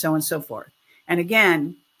 and so on and so forth? And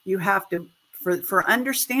again, you have to for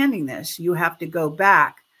understanding this, you have to go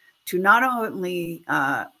back to not only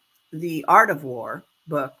the Art of War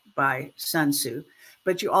book by Sun Tzu,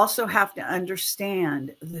 but you also have to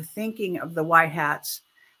understand the thinking of the white hats,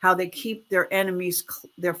 how they keep their enemies,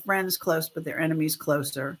 their friends close, but their enemies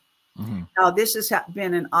closer. Mm-hmm. Now, this has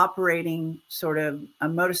been an operating sort of a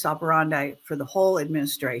modus operandi for the whole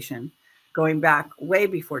administration, going back way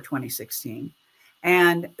before 2016.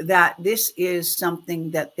 And that this is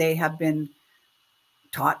something that they have been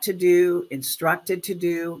taught to do, instructed to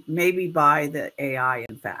do, maybe by the AI,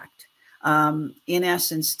 in fact. In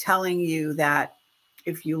essence, telling you that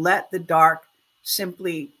if you let the dark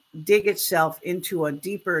simply dig itself into a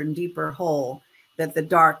deeper and deeper hole, that the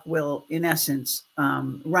dark will, in essence,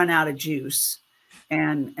 run out of juice.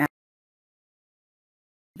 And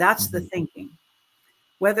that's the thinking.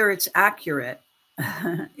 Whether it's accurate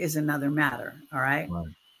is another matter. All right.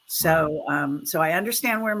 So, so I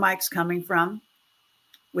understand where Mike's coming from,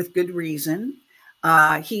 with good reason.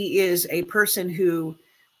 He is a person who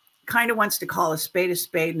kind of wants to call a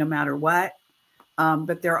spade no matter what.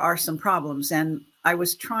 But there are some problems. And I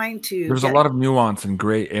was trying to... There's a lot of nuance and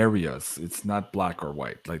gray areas. It's not black or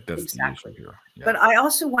white. Like, that's exactly the issue here. Yeah. But I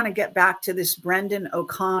also want to get back to this Brendan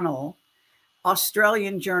O'Connell,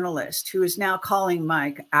 Australian journalist, who is now calling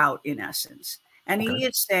Mike out, in essence. And he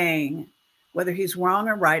is saying, whether he's wrong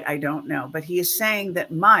or right, I don't know, but he is saying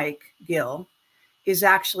that Mike Gill is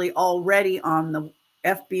actually already on the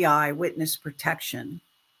FBI witness protection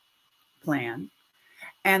plan,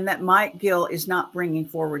 and that Mike Gill is not bringing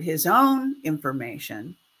forward his own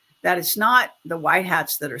information, that it's not the white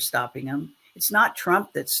hats that are stopping him. It's not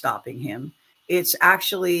Trump that's stopping him. It's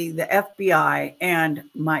actually the FBI and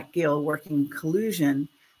Mike Gill working in collusion,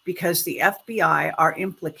 because the FBI are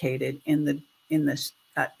implicated in the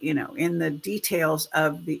details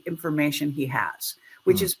of the information he has,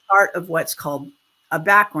 which is part of what's called a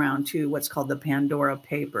background to what's called the Pandora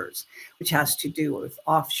Papers, which has to do with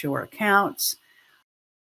offshore accounts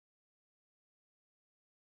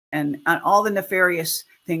and all the nefarious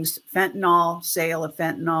things, fentanyl, sale of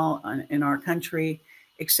fentanyl in our country,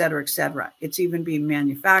 et cetera, et cetera. It's even being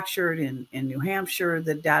manufactured in New Hampshire.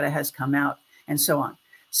 The data has come out and so on.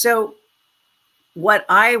 So what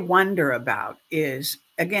I wonder about is,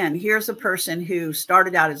 again, here's a person who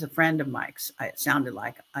started out as a friend of Mike's, it sounded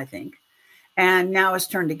like, I think, and now has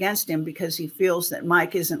turned against him because he feels that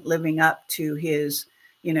Mike isn't living up to his,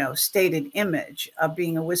 stated image of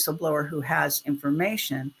being a whistleblower who has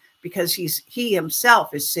information, because he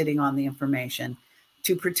himself is sitting on the information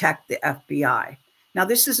to protect the FBI. Now,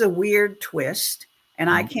 this is a weird twist, and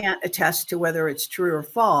I can't attest to whether it's true or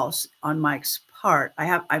false on Mike's part.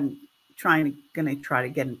 I'm going to try to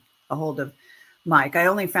get a hold of Mike. I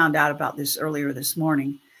only found out about this earlier this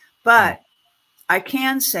morning, but I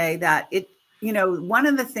can say that one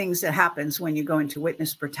of the things that happens when you go into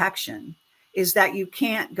witness protection is that you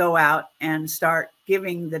can't go out and start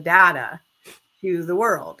giving the data to the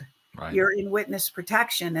world. Right. You're in witness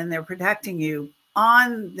protection, and they're protecting you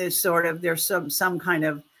on this there's some kind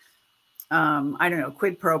of, I don't know,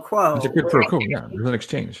 quid pro quo. It's a quid pro quo, yeah. There's an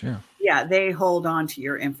exchange, yeah. Yeah, they hold on to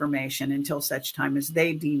your information until such time as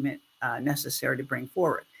they deem it necessary to bring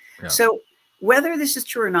forward. Yeah. So whether this is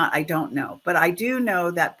true or not, I don't know. But I do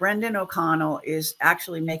know that Brendan O'Connell is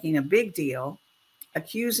actually making a big deal,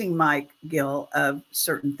 accusing Mike Gill of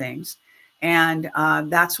certain things. And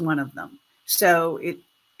that's one of them. So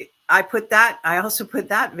I also put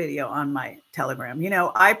that video on my Telegram.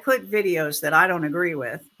 I put videos that I don't agree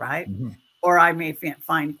with, right? Or I may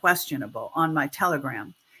find questionable on my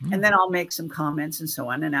Telegram. And then I'll make some comments and so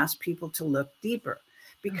on and ask people to look deeper,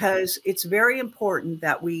 because it's very important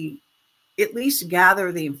that we at least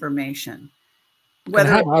gather the information. Whether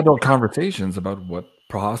have adult conversations about what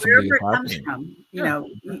possibly is happening. Comes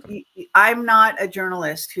from. I'm not a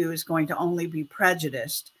journalist who is going to only be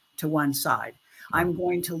prejudiced to one side. I'm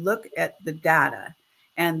going to look at the data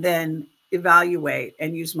and then evaluate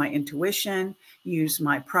and use my intuition, use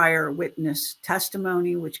my prior witness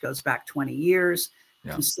testimony, which goes back 20 years,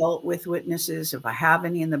 consult with witnesses if I have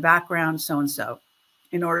any in the background, so and so,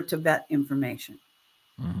 in order to vet information.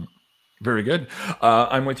 Very good.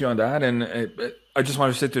 I'm with you on that. And I just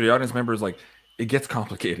want to say to the audience members, like, it gets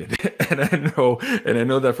complicated. and I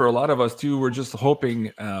know that for a lot of us too, we're just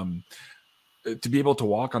hoping to be able to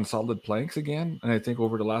walk on solid planks again. And I think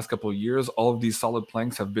over the last couple of years, all of these solid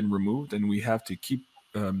planks have been removed, and we have to keep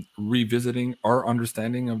revisiting our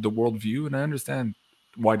understanding of the worldview. And I understand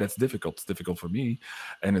why that's difficult. It's difficult for me,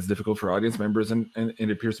 and it's difficult for audience members, and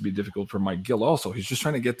it appears to be difficult for Mike Gill also. He's just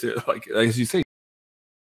trying to get to, like, as you say,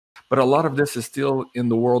 but a lot of this is still in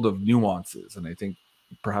the world of nuances. And I think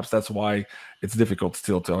perhaps that's why it's difficult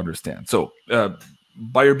still to understand. So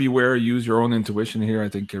buyer beware, use your own intuition here. I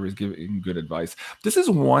think Kerry's giving good advice. This is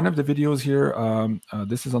one of the videos here.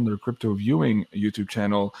 This is on the Crypto Viewing YouTube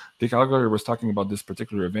channel. Dick Algar was talking about this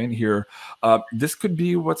particular event here. This could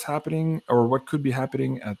be what's happening, or what could be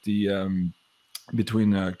happening at the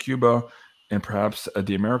between Cuba and perhaps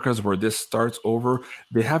the Americas, where this starts over.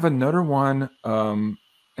 They have another one,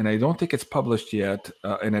 and I don't think it's published yet,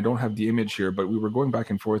 and I don't have the image here, but we were going back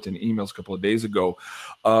and forth in emails a couple of days ago,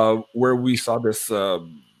 where we saw this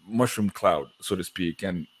mushroom cloud, so to speak,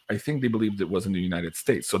 and I think they believed it was in the United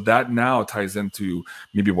States. So that now ties into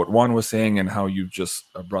maybe what Juan was saying and how you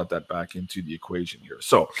just brought that back into the equation here.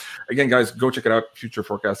 So again, guys, go check it out,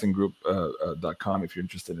 futureforecastinggroup.com, if you're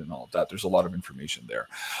interested in all of that. There's a lot of information there.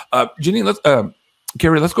 Janine,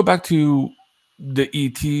 Kerry, let's go back to the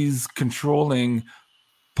ETs controlling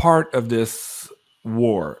part of this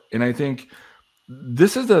war. And I think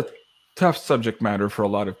this is a tough subject matter for a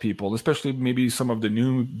lot of people, especially maybe some of the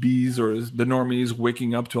newbies or the normies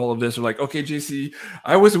waking up to all of this are like, okay, JC,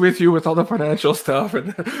 I was with you with all the financial stuff and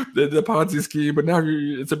the Ponzi scheme, but now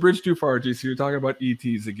it's a bridge too far, JC. You're talking about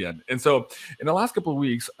ETs again. And so in the last couple of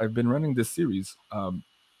weeks, I've been running this series,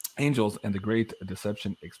 Angels and the Great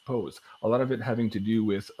Deception Exposed. A lot of it having to do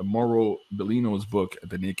with Mauro Bellino's book,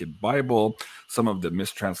 The Naked Bible, some of the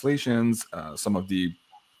mistranslations, some of the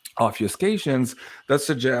obfuscations that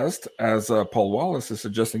suggest, as Paul Wallace is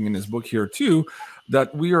suggesting in his book here too,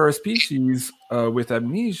 that we are a species with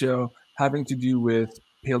amnesia having to do with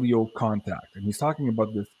paleo contact. And he's talking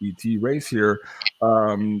about this ET race here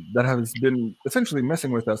that has been essentially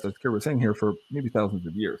messing with us, as Kerry was saying here, for maybe thousands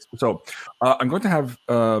of years. So I'm going to have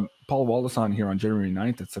Paul Wallace on here on January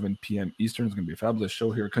 9th at 7 p.m. Eastern. It's going to be a fabulous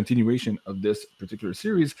show here, a continuation of this particular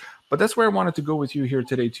series. But that's where I wanted to go with you here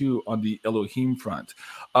today, too, on the Elohim front.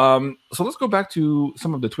 So let's go back to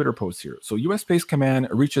some of the Twitter posts here. So U.S. Space Command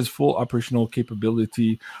reaches full operational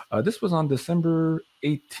capability. This was on December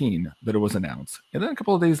 18 that it was announced. And then a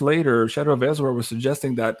couple of days later, Shadow of Ezra was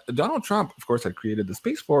suggesting that Donald Trump, of course, had created the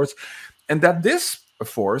Space Force, and that this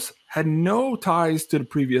force had no ties to the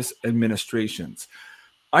previous administrations.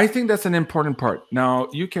 I think that's an important part. Now,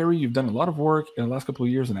 you, Kerry, you've done a lot of work in the last couple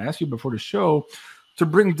of years, and I asked you before the show to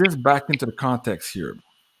bring this back into the context here.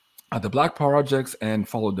 The Black Projects and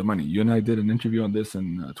Follow the Money. You and I did an interview on this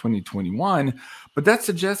in 2021, but that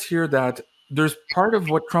suggests here that there's part of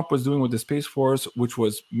what Trump was doing with the Space Force, which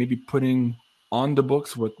was maybe putting on the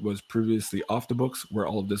books what was previously off the books, where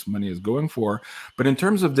all of this money is going for. But in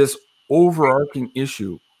terms of this overarching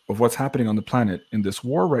issue of what's happening on the planet in this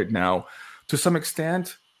war right now, to some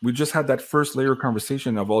extent, we just had that first layer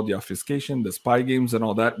conversation of all the obfuscation, the spy games and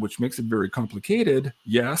all that, which makes it very complicated,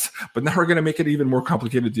 yes, but now we're going to make it even more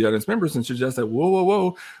complicated to the audience members and suggest that, whoa, whoa,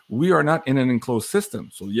 whoa, we are not in an enclosed system.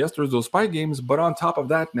 So yes, there's those spy games, but on top of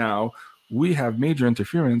that now, we have major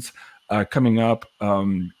interference coming up.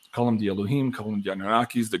 Call them the Elohim, call them the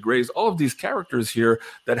Anunnakis, the Greys, all of these characters here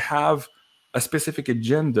that have a specific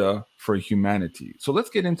agenda for humanity. So let's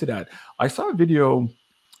get into that. I saw a video,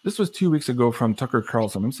 this was 2 weeks ago, from Tucker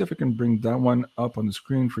Carlson. Let me see if I can bring that one up on the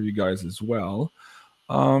screen for you guys as well.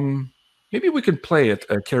 Maybe we can play it,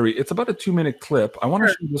 Kerry. It's about a 2-minute clip. I want to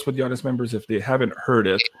share this with the audience members if they haven't heard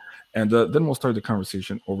it, and then we'll start the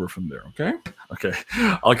conversation over from there, okay? Okay,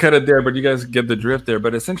 I'll cut it there, but you guys get the drift there.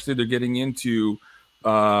 But essentially, they're getting into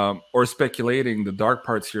or speculating the dark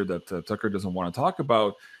parts here that Tucker doesn't want to talk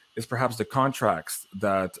about is perhaps the contracts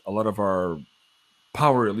that a lot of our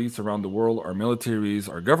power elites around the world, our militaries,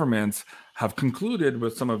 our governments have concluded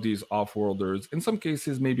with some of these off-worlders, in some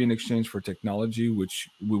cases maybe in exchange for technology, which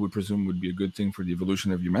we would presume would be a good thing for the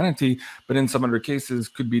evolution of humanity, but in some other cases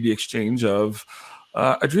could be the exchange of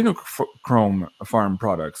adrenochrome farm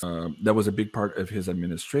products. That was a big part of his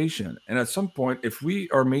administration. And at some point, if we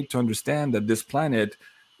are made to understand that this planet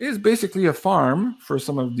is basically a farm for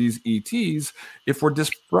some of these ETs, if we're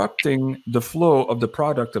disrupting the flow of the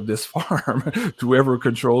product of this farm to whoever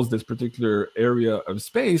controls this particular area of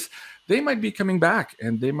space, they might be coming back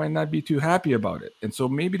and they might not be too happy about it. And so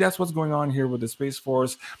maybe that's what's going on here with the Space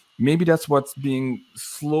Force. Maybe that's what's being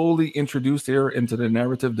slowly introduced here into the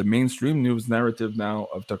narrative, the mainstream news narrative now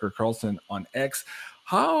of Tucker Carlson on X.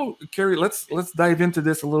 How, Kerry, let's dive into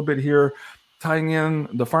this a little bit here, tying in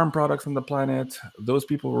the farm products on the planet, those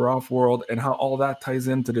people who are off-world, and how all that ties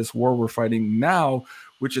into this war we're fighting now,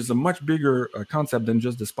 which is a much bigger concept than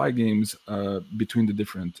just the spy games between the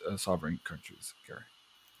different sovereign countries. Kerry.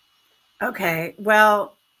 Okay,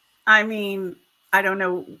 well, I mean, I don't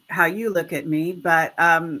know how you look at me, but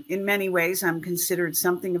in many ways, I'm considered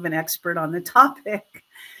something of an expert on the topic.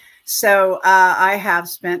 So I have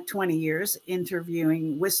spent 20 years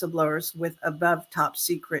interviewing whistleblowers with above top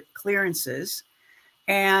secret clearances.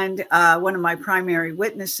 And one of my primary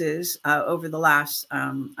witnesses over the last,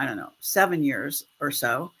 I don't know, 7 years or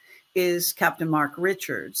so is Captain Mark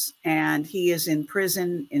Richards. And he is in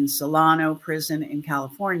prison in Solano Prison in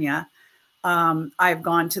California. I've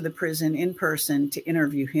gone to the prison in person to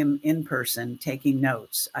interview him in person, taking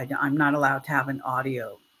notes. I'm not allowed to have an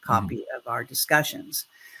audio copy of our discussions.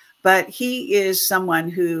 But he is someone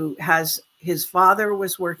who has, his father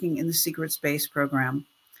was working in the secret space program,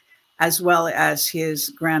 as well as his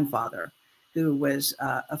grandfather, who was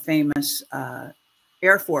a famous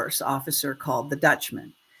Air Force officer called the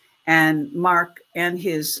Dutchman. And Mark and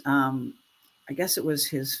his, I guess it was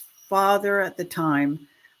his father at the time,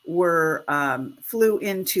 were flew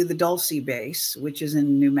into the Dulce base, which is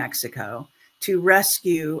in New Mexico, to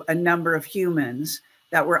rescue a number of humans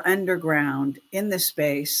that were underground in the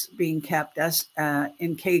space being kept as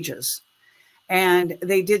in cages. And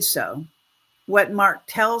they did so. What Mark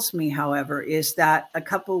tells me, however, is that a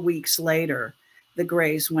couple weeks later, the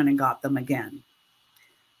Greys went and got them again.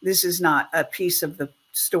 This is not a piece of the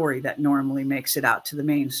story that normally makes it out to the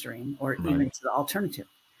mainstream or even to the alternative.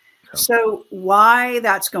 Yeah. So why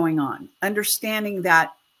that's going on, understanding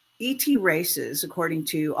that ET races, according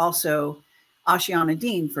to also Ashiana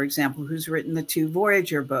Dean, for example, who's written the 2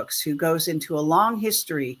 Voyager books, who goes into a long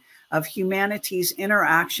history of humanity's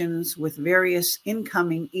interactions with various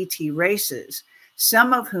incoming ET races,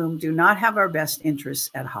 some of whom do not have our best interests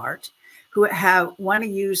at heart, who want to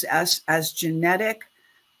use us as genetic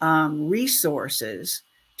resources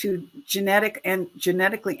to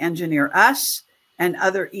genetically engineer us and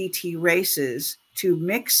other ET races to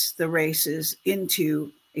mix the races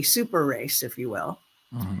into a super race, if you will.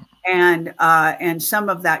 And some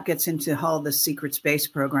of that gets into all the secret space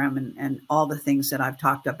program and all the things that I've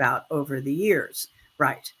talked about over the years.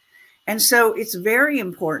 Right. And so it's very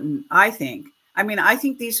important, I think. I mean, I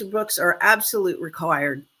think these books are absolute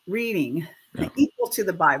required reading, equal to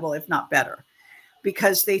the Bible, if not better,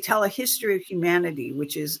 because they tell a history of humanity,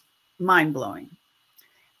 which is mind-blowing.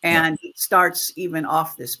 And it starts even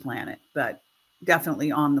off this planet, but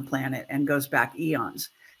definitely on the planet and goes back eons.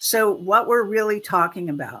 So what we're really talking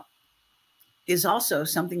about is also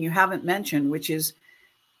something you haven't mentioned, which is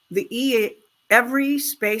every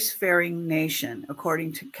spacefaring nation,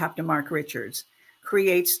 according to Captain Mark Richards,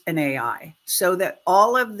 creates an AI so that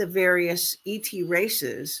all of the various ET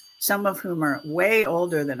races, some of whom are way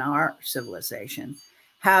older than our civilization,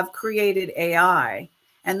 have created AI.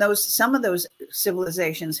 And some of those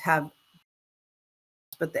civilizations have,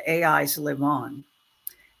 but the AIs live on.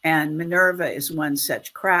 And Minerva is one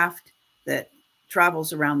such craft that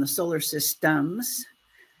travels around the solar systems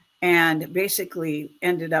and basically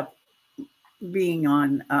ended up being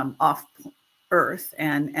on off Earth.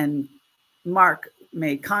 And Mark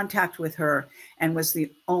made contact with her and was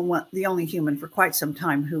the only human for quite some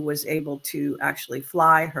time who was able to actually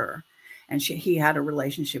fly her. And he had a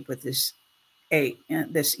relationship with this ET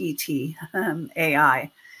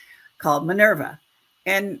AI called Minerva.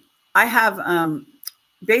 And I have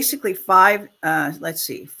basically 5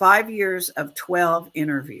 years of 12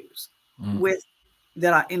 interviews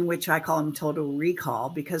in which I call them total recall,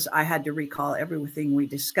 because I had to recall everything we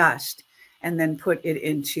discussed and then put it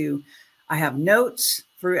into, I have notes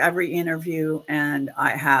for every interview, and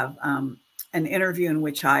I have an interview in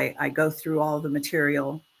which I go through all the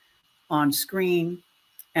material on screen.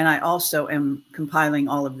 And I also am compiling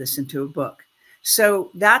all of this into a book. So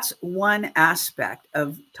that's one aspect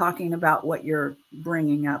of talking about what you're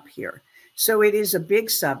bringing up here. So it is a big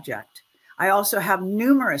subject. I also have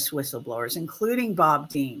numerous whistleblowers, including Bob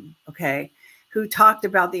Dean, who talked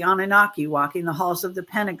about the Anunnaki walking the halls of the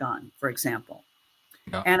Pentagon, for example.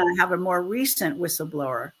 Yeah. And I have a more recent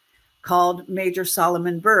whistleblower called Major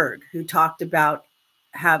Solomon Berg, who talked about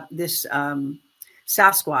this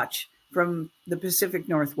Sasquatch from the Pacific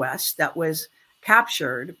Northwest that was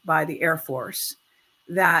captured by the Air Force,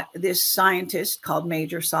 that this scientist called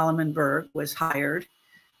Major Solomon Berg was hired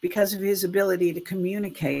because of his ability to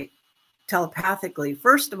communicate telepathically,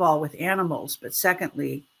 first of all with animals, but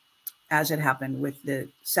secondly, as it happened with the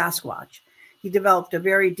Sasquatch. He developed a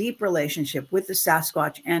very deep relationship with the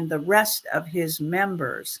Sasquatch and the rest of his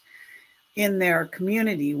members in their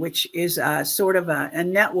community, which is sort of a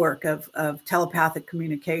network of telepathic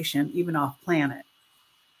communication, even off planet.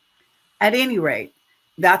 At any rate,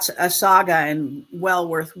 that's a saga and well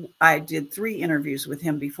worth. I did 3 interviews with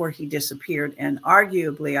him before he disappeared. And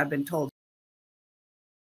arguably, I've been told,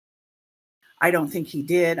 I don't think he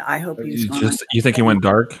did. I hope he's gone. You think he went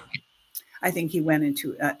dark? I think he went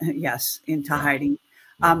into, into hiding.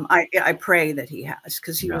 I pray that he has,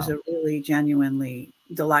 because he was a really genuinely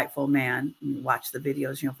delightful man. You watch the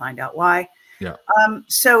videos, you'll find out why. Yeah.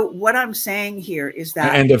 So what I'm saying here is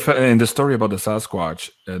that, and the story about the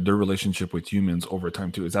Sasquatch, their relationship with humans over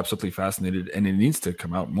time too, is absolutely fascinating, and it needs to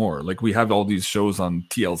come out more. Like, we have all these shows on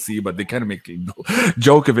TLC, but they kind of make a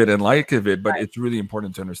joke of it and like of it. But it's really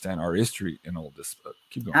important to understand our history and all this.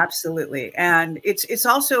 Keep going. Absolutely, and it's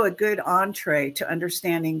also a good entree to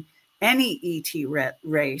understanding any ET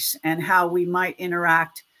race and how we might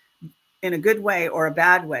interact in a good way or a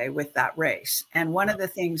bad way with that race. And one of the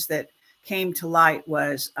things that came to light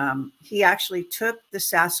was he actually took the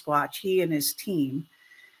Sasquatch, he and his team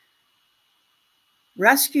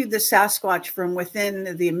rescued the Sasquatch from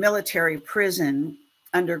within the military prison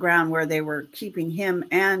underground where they were keeping him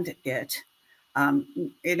and it.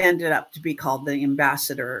 It ended up to be called the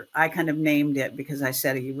Ambassador. I kind of named it because I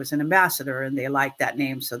said he was an ambassador and they liked that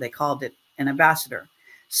name, so they called it an Ambassador.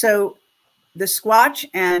 So the Squatch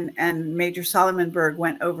and Major Solomon Berg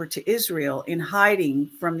went over to Israel in hiding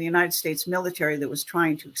from the United States military that was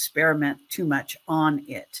trying to experiment too much on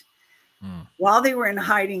it. While they were in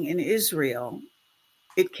hiding in Israel,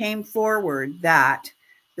 it came forward that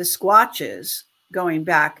the Squatches, going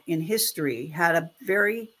back in history, had a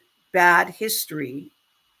very bad history,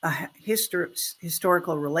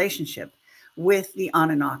 historical relationship with the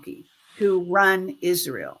Anunnaki, who run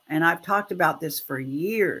Israel. And I've talked about this for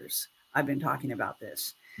years. I've been talking about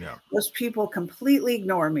this. Yeah. Most people completely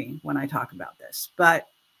ignore me when I talk about this, but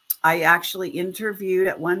I actually interviewed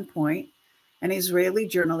at one point an Israeli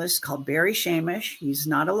journalist called Barry Shamish. He's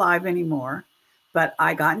not alive anymore, but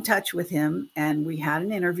I got in touch with him and we had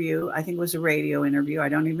an interview. I think it was a radio interview. I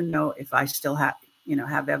don't even know if I still have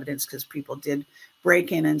evidence, because people did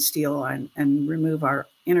break in and steal and remove our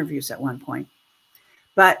interviews at one point.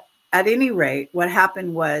 But at any rate, what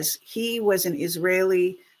happened was he was an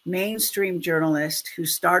Israeli mainstream journalist who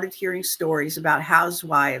started hearing stories about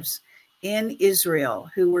housewives in Israel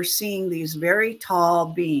who were seeing these very tall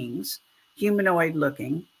beings, humanoid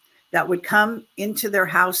looking, that would come into their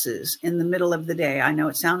houses in the middle of the day. I know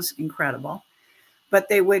it sounds incredible, but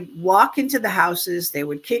they would walk into the houses, they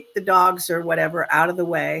would kick the dogs or whatever out of the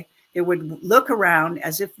way, they would look around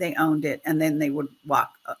as if they owned it, and then they would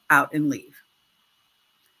walk out and leave.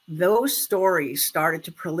 Those stories started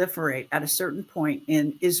to proliferate at a certain point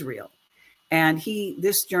in Israel. And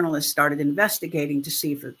this journalist started investigating to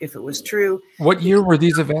see if it was true. What year were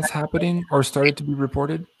these events happening or started to be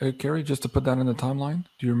reported, Kerry, just to put that in the timeline?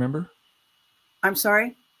 Do you remember? I'm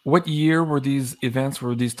sorry? What year were these events?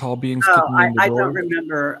 Were these tall beings? I don't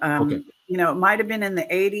remember. Okay. It might have been in the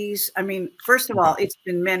 80s. I mean, first of all, it's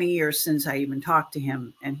been many years since I even talked to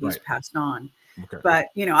him, and he's passed on. Okay. But,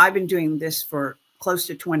 I've been doing this for close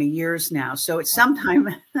to 20 years now. So it's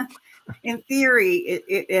sometime, in theory,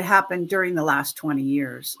 it happened during the last 20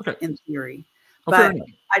 years, in theory. But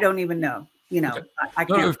I don't even know. I can't.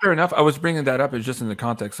 No, fair enough. I was bringing that up. It's just in the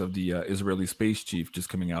context of the Israeli space chief just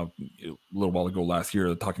coming out a little while ago last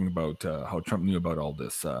year, talking about how Trump knew about all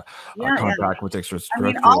this contact with extraterrestrials. I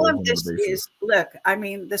mean, all of this is, look, I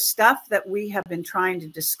mean, the stuff that we have been trying to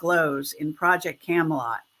disclose in Project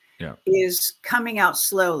Camelot is coming out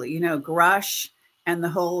slowly. Grush and the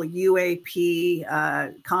whole UAP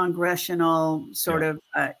congressional sort of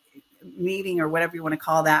meeting, or whatever you want to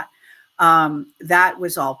call that. That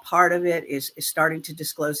was all part of it, is starting to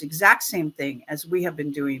disclose exact same thing as we have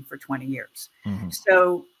been doing for 20 years.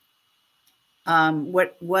 So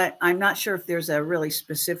what I'm not sure if there's a really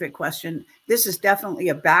specific question. This is definitely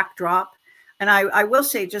a backdrop. And I will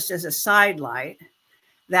say, just as a sidelight,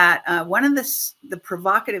 that one of the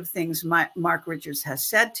provocative things Mark Richards has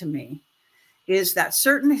said to me is that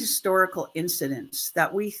certain historical incidents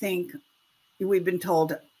that we think we've been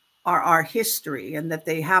told are our history and that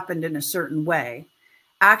they happened in a certain way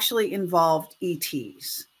actually involved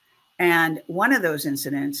ETs. And one of those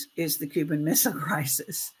incidents is the Cuban Missile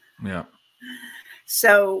Crisis. Yeah.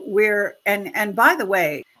 So and by the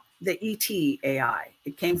way, the ET AI,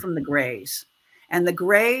 it came from the Greys. And the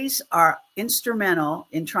Greys are instrumental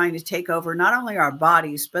in trying to take over not only our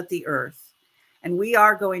bodies, but the Earth. And we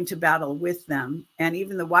are going to battle with them. And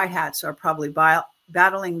even the White Hats are probably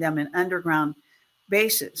battling them in underground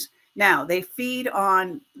bases. Now, they feed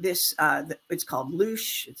on this, it's called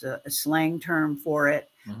loosh. It's a slang term for it.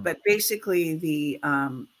 But basically the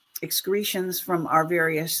excretions from our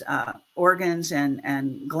various organs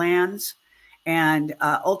and glands. And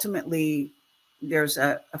ultimately, there's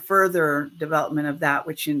a further development of that,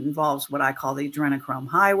 which involves what I call the adrenochrome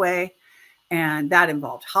highway. And that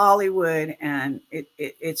involved Hollywood. And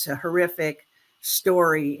it's a horrific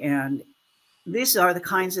story. And these are the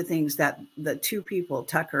kinds of things that the two people,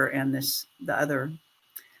 Tucker and the other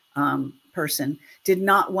person, did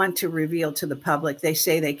not want to reveal to the public. They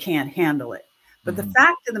say they can't handle it. But the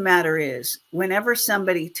fact of the matter is, whenever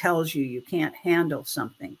somebody tells you you can't handle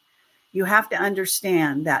something, you have to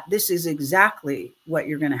understand that this is exactly what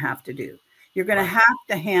you're going to have to do. You're going to have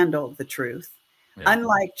to handle the truth. Yeah.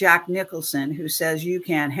 Unlike Jack Nicholson, who says you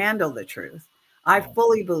can't handle the truth, I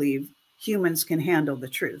fully believe humans can handle the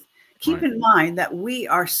truth. Keep in mind that we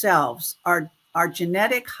ourselves are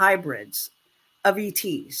genetic hybrids of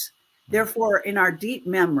ETs. Therefore, in our deep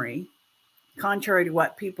memory, contrary to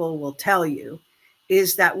what people will tell you,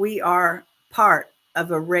 is that we are part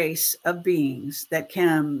of a race of beings that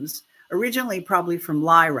comes originally probably from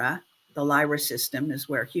Lyra. The Lyra system is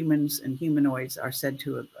where humans and humanoids are said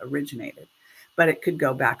to have originated, but it could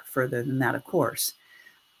go back further than that, of course.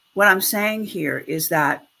 What I'm saying here is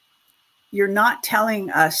that you're not telling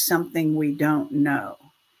us something we don't know.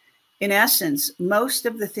 In essence, most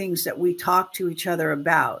of the things that we talk to each other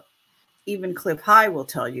about, even Cliff High will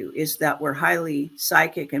tell you, is that we're highly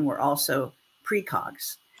psychic and we're also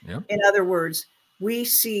precogs. Yep. In other words, we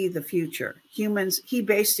see the future. Humans, he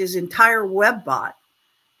based his entire web bot,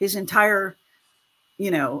 his entire,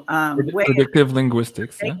 predictive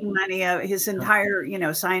linguistics, making money, his entire,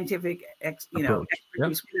 scientific,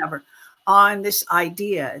 expertise, whatever, on this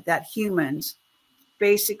idea that humans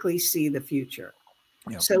basically see the future.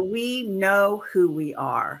 Yep. So we know who we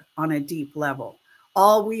are on a deep level.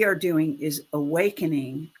 All we are doing is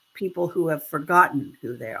awakening people who have forgotten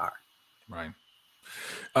who they are. Right.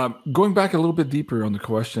 Going back a little bit deeper on the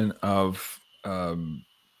question of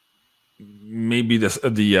maybe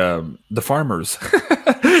the farmers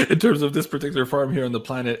in terms of this particular farm here on the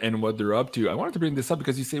planet and what they're up to. I wanted to bring this up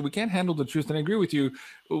because you say we can't handle the truth, and I agree with you.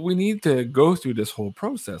 We need to go through this whole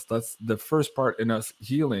process. That's the first part in us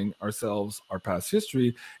healing ourselves, our past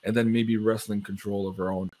history, and then maybe wrestling control of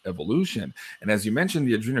our own evolution. And as you mentioned,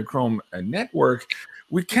 the adrenochrome network,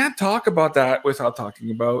 we can't talk about that without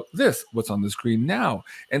talking about this, what's on the screen now.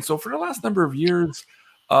 And so for the last number of years,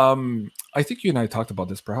 I think you and I talked about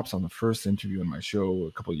this perhaps on the first interview in my show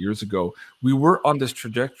a couple of years ago. We were on this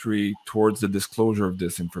trajectory towards the disclosure of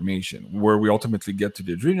this information, where we ultimately get to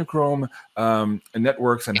the adrenochrome and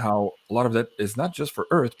networks, and how a lot of that is not just for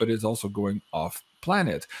Earth, but is also going off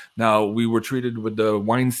planet. Now, we were treated with the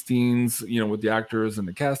Weinsteins, with the actors and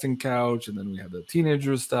the casting couch, and then we had the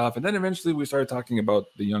teenager stuff, and then eventually we started talking about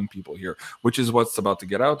the young people here, which is what's about to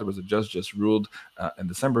get out. There was a judge just ruled in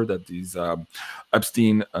December that these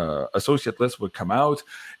Epstein associate lists would come out,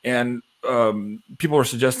 and people were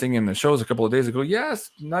suggesting in the shows a couple of days ago,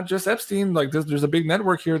 yes, not just Epstein, like there's a big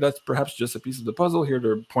network here that's perhaps just a piece of the puzzle here.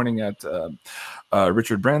 They're pointing at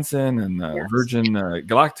Richard Branson and Virgin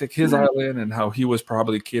Galactic, his island, and how he was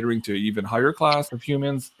probably catering to an even higher class of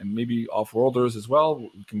humans and maybe off-worlders as well.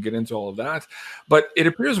 We can get into all of that, but it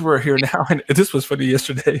appears we're here now. And this was funny.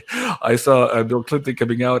 Yesterday I saw Bill Clinton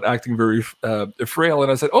coming out acting very frail,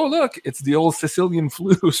 and I said, oh look, it's the old Sicilian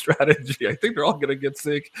flu strategy. I think they're all going to get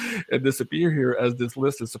sick and disappear here as this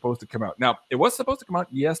list is supposed to come out. Now, it was supposed to come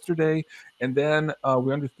out yesterday, and then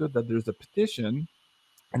we understood that there's a petition,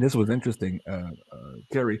 and this was interesting,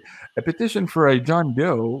 Kerry, a petition for a John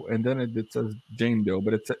Doe, and then it says Jane Doe,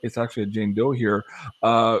 but it's actually a Jane Doe here,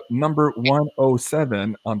 number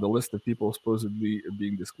 107 on the list of people supposedly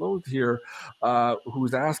being disclosed here,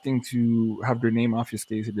 who's asking to have their name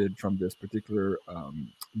obfuscated from this particular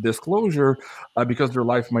disclosure because their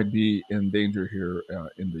life might be in danger here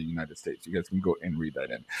in the United States. You guys can go and read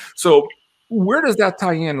that in. So where does that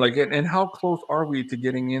tie in? Like, and how close are we to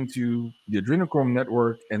getting into the adrenochrome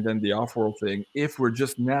network and then the off-world thing, if we're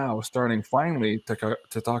just now starting finally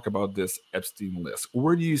to talk about this Epstein list?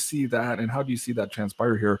 Where do you see that, and how do you see that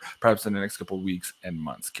transpire here, perhaps in the next couple of weeks and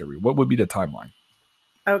months, Kerry? What would be the timeline?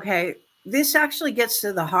 Okay, this actually gets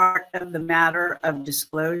to the heart of the matter of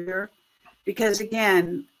disclosure, because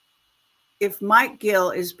again, if Mike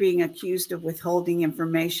Gill is being accused of withholding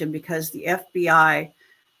information because the FBI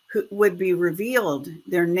would be revealed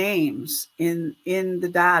their names in the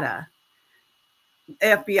data,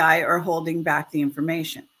 FBI are holding back the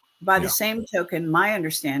information. By the same token, my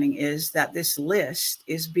understanding is that this list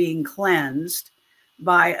is being cleansed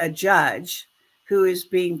by a judge who is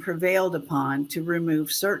being prevailed upon to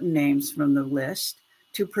remove certain names from the list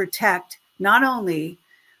to protect not only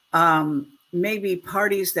maybe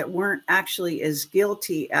parties that weren't actually as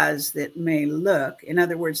guilty as it may look. In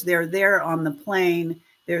other words, they're there on the plane.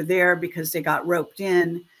 They're there because they got roped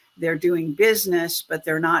in. They're doing business, but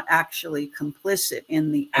they're not actually complicit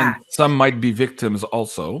in the act. And some might be victims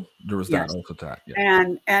also. There was that also.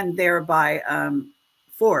 And thereby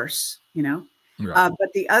force, Right.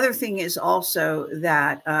 But the other thing is also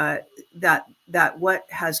that that what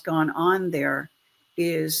has gone on there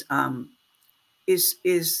is that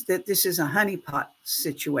this is a honeypot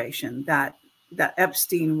situation that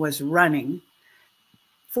Epstein was running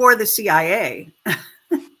for the CIA,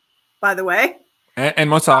 by the way. And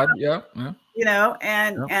Mossad, yeah. You know,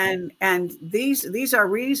 Yeah. and these are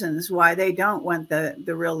reasons why they don't want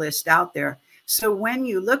the real list out there. So when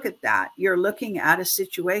you look at that, you're looking at a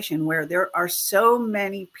situation where there are so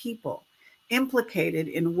many people implicated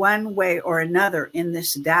in one way or another in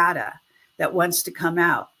this data that wants to come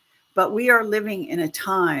out. But we are living in a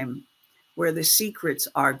time where the secrets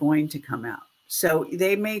are going to come out. So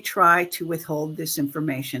they may try to withhold this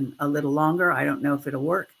information a little longer. I don't know if it'll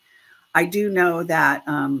work. I do know that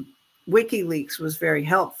WikiLeaks was very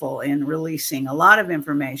helpful in releasing a lot of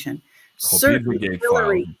information. Certainly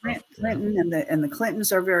Hillary Clinton and the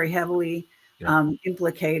Clintons are very heavily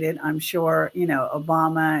implicated. I'm sure, you know,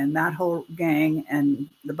 Obama and that whole gang and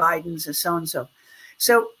the Bidens and so and so.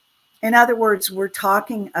 So in other words, we're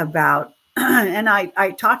talking about, and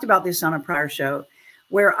I talked about this on a prior show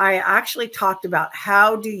where I actually talked about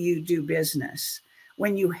how do you do business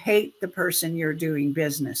when you hate the person you're doing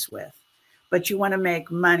business with, but you want to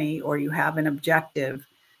make money or you have an objective,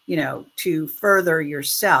 you know, to further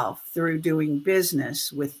yourself through doing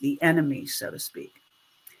business with the enemy, so to speak.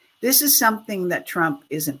 This is something that Trump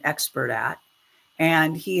is an expert at,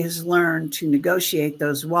 and he has learned to negotiate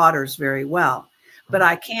those waters very well. But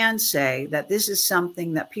I can say that this is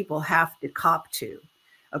something that people have to cop to,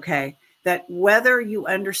 okay? That whether you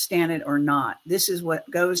understand it or not, this is what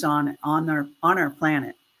goes on our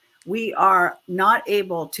planet. We are not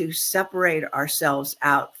able to separate ourselves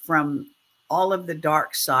out from all of the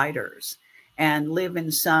dark siders and live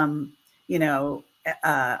in some, you know,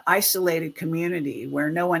 isolated community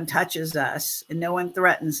where no one touches us and no one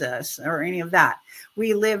threatens us or any of that.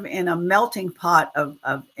 We live in a melting pot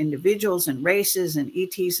of individuals and races and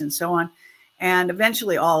ETs and so on. And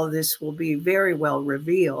eventually all of this will be very well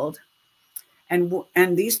revealed. And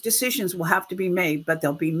these decisions will have to be made, but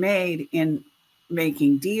they'll be made in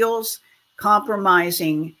making deals,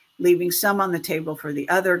 compromising, leaving some on the table for the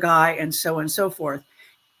other guy, and so on and so forth.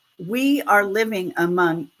 We are living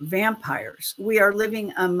among vampires. We are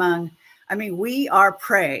living among, I mean, we are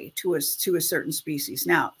prey to a certain species.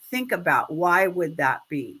 Now, think about why would that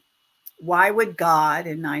be? Why would God,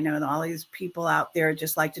 and I know that all these people out there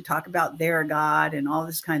just like to talk about their God and all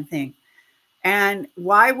this kind of thing. And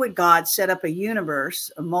why would God set up a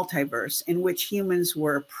universe, a multiverse, in which humans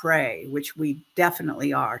were prey, which we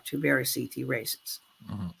definitely are to various ET races?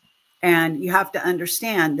 Mm-hmm. And you have to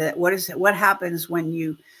understand that what happens when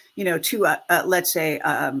you know, to let's say,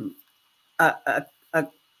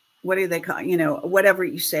 what do they call, you know, whatever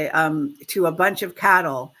you say, to a bunch of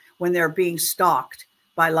cattle when they're being stalked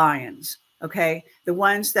by lions. Okay, the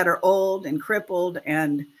ones that are old and crippled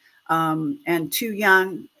and too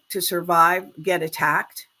young to survive get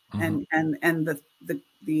attacked, mm-hmm. and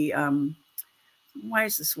the why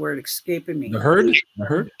is this word escaping me? The herd.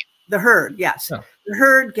 The herd, yes. Yeah. The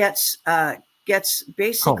herd gets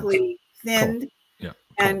basically thinned, yeah.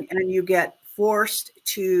 And you get forced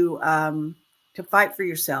to fight for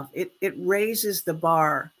yourself. It raises the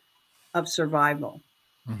bar of survival.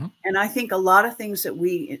 Mm-hmm. And I think a lot of things that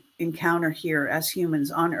we encounter here as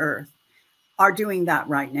humans on Earth are doing that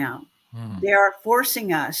right now. Mm-hmm. They are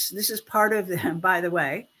forcing us. This is part of them, by the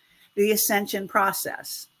way, the ascension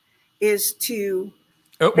process is to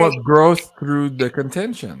growth through the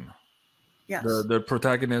contention. Yes. The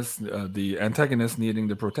protagonist, the antagonist needing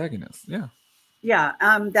the protagonist. Yeah. Yeah.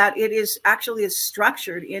 That it is actually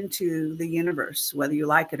structured into the universe, whether you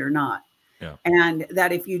like it or not. Yeah. And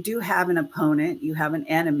that if you do have an opponent, you have an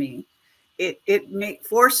enemy, it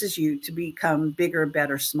forces you to become bigger,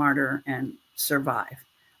 better, smarter, and survive.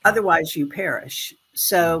 Otherwise, you perish.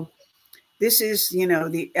 So this is, you know,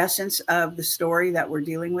 the essence of the story that we're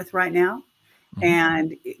dealing with right now. Mm-hmm.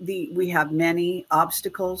 And we have many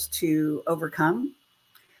obstacles to overcome,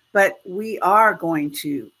 but we are going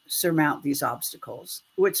to surmount these obstacles.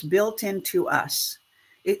 What's built into us,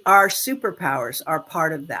 our superpowers are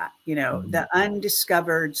part of that. You know, mm-hmm. the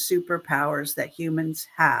undiscovered superpowers that humans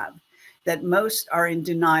have, that most are in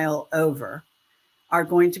denial over, are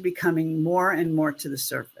going to be coming more and more to the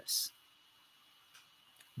surface.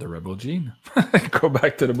 The Rebel Gene. Go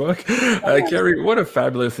back to the book. Kerry, what a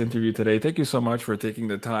fabulous interview today. Thank you so much for taking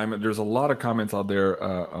the time. There's a lot of comments out there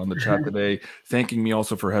on the chat today, thanking me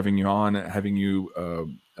also for having you on, having you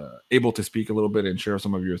able to speak a little bit and share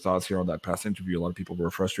some of your thoughts here on that past interview. A lot of people were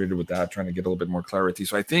frustrated with that, trying to get a little bit more clarity.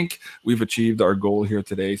 So I think we've achieved our goal here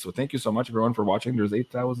today. So thank you so much, everyone, for watching. There's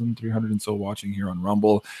 8,300 and so watching here on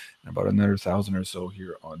Rumble, and about another 1,000 or so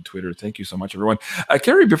here on Twitter. Thank you so much, everyone.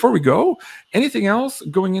 Kerry, before we go, anything else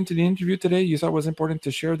going into the interview today you thought was important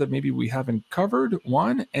to share that maybe we haven't covered?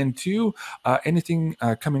 One, and two, anything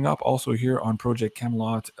coming up also here on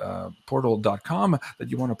Projectcamelot portal.com that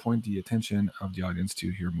you want to point the attention of the audience to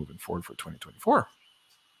here moving forward for 2024?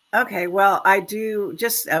 Okay, well, I do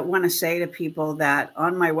just want to say to people that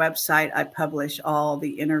on my website, I publish all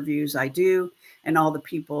the interviews I do, and all the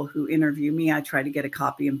people who interview me, I try to get a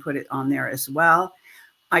copy and put it on there as well.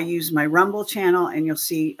 I use my Rumble channel, and you'll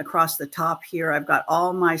see across the top here, I've got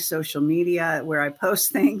all my social media where I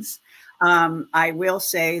post things. I will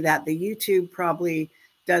say that the YouTube probably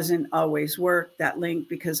doesn't always work, that link,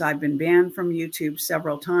 because I've been banned from YouTube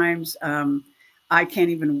several times. I can't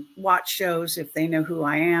even watch shows if they know who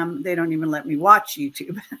I am. They don't even let me watch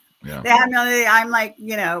YouTube. Yeah. I'm like,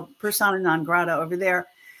 you know, persona non grata over there.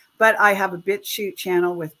 But I have a BitChute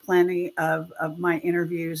channel with plenty of my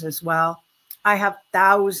interviews as well. I have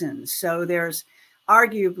thousands. So there's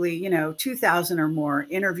arguably, you know, 2,000 or more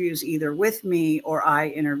interviews either with me or I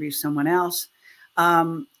interview someone else.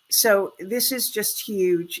 So this is just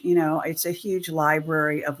huge. You know, it's a huge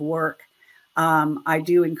library of work. I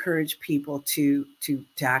do encourage people to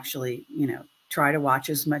actually, you know, try to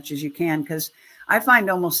watch as much as you can, because I find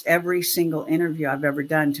almost every single interview I've ever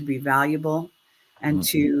done to be valuable and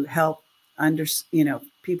to help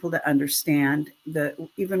people to understand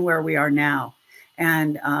even where we are now.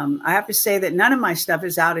 And I have to say that none of my stuff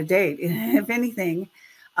is out of date. If anything,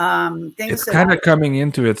 it's kind of coming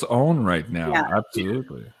into its own right now. Yeah,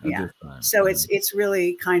 absolutely. Yeah. So it's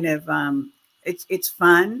really kind of it's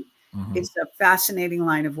fun. It's a fascinating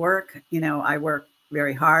line of work. You know, I work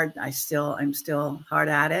very hard. I'm still hard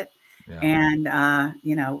at it. Yeah. And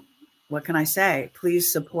you know, what can I say?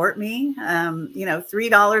 Please support me. You know,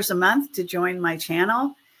 $3 a month to join my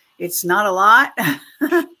channel. It's not a lot.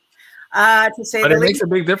 To say but it makes a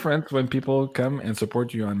big difference when people come and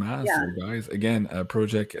support you en masse. Yeah. So guys, again,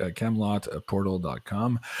 Projectcamelot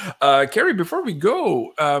portal.com. Kerry, before we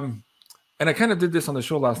go, and I kind of did this on the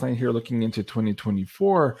show last night here, looking into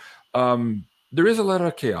 2024. There is a lot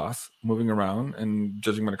of chaos moving around, and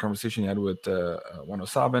judging by the conversation you had with Wano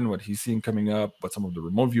Saban, what he's seeing coming up, what some of the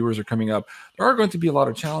remote viewers are coming up, there are going to be a lot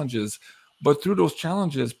of challenges. But through those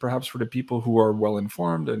challenges, perhaps for the people who are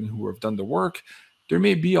well-informed and who have done the work, there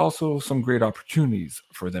may be also some great opportunities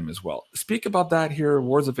for them as well. Speak about that here,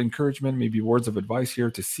 words of encouragement, maybe words of advice here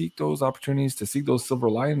to seek those opportunities, to seek those silver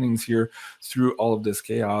linings here through all of this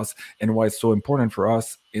chaos, and why it's so important for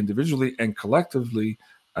us individually and collectively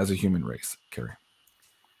as a human race. Kerry.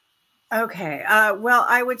 Okay. Well,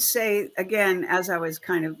 I would say, again, as I was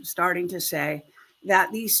kind of starting to say,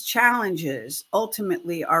 that these challenges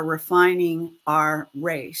ultimately are refining our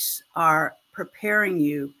race, are preparing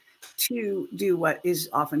you to do what is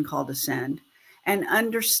often called ascend and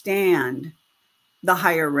understand the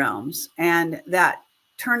higher realms, and that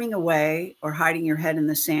turning away or hiding your head in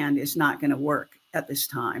the sand is not going to work at this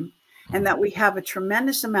time. And that we have a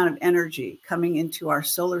tremendous amount of energy coming into our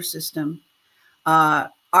solar system,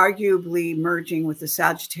 arguably merging with the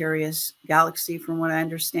Sagittarius galaxy, from what I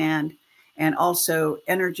understand, and also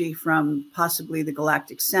energy from possibly the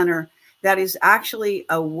galactic center. That is actually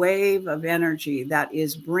a wave of energy that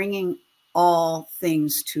is bringing all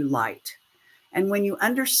things to light. And when you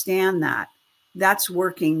understand that, that's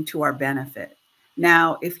working to our benefit.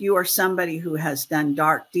 Now, if you are somebody who has done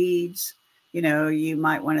dark deeds, you know, you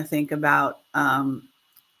might want to think about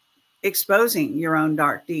exposing your own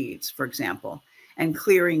dark deeds, for example, and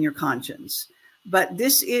clearing your conscience. But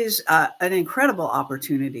this is an incredible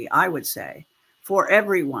opportunity, I would say, for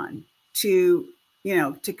everyone to, you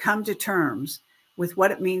know, to come to terms with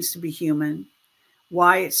what it means to be human,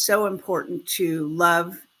 why it's so important to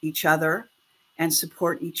love each other and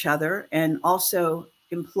support each other, and also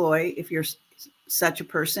employ, if you're such a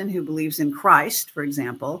person who believes in Christ, for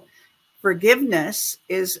example, forgiveness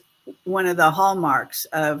is one of the hallmarks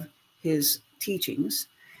of his teachings.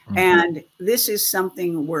 And this is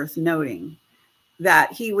something worth noting,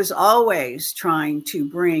 that he was always trying to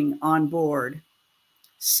bring on board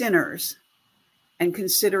sinners and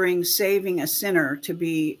considering saving a sinner to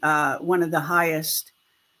be one of the highest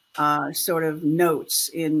sort of notes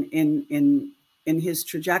in his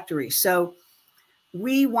trajectory. So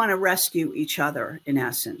we want to rescue each other, in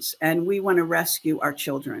essence, and we want to rescue our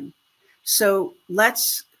children. So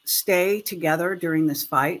let's stay together during this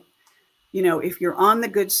fight. You know, if you're on the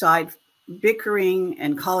good side, bickering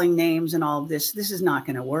and calling names and all of this, this is not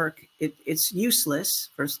going to work. It's useless,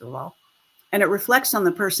 first of all. And it reflects on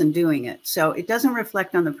the person doing it. So it doesn't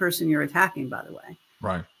reflect on the person you're attacking, by the way.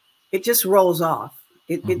 Right. It just rolls off.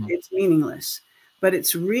 It's meaningless. But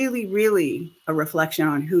it's really, really a reflection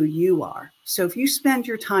on who you are. So if you spend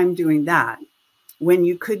your time doing that, when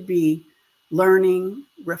you could be learning,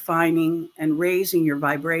 refining, and raising your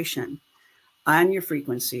vibration and your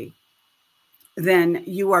frequency, then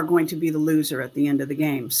you are going to be the loser at the end of the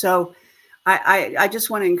game. So I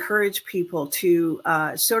just want to encourage people to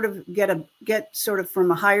sort of get sort of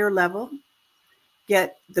from a higher level,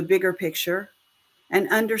 get the bigger picture, and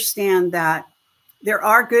understand that there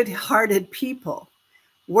are good-hearted people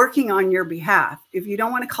working on your behalf. If you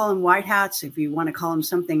don't want to call them white hats, if you want to call them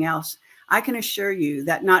something else, I can assure you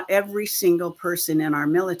that not every single person in our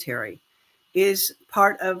military is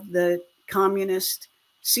part of the communist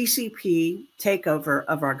CCP takeover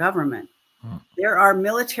of our government. There are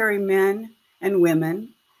military men and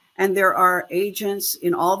women, and there are agents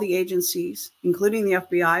in all the agencies, including the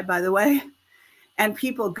FBI, by the way, and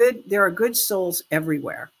there are good souls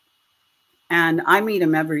everywhere. And I meet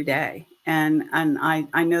them every day. And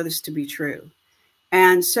I know this to be true.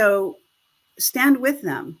 And so stand with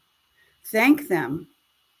them, thank them,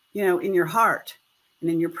 in your heart and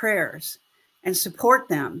in your prayers, and support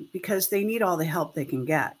them because they need all the help they can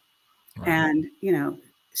get. Right. And,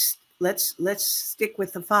 let's stick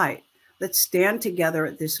with the fight. Let's stand together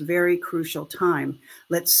at this very crucial time.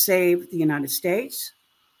 Let's save the United States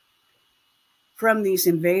from these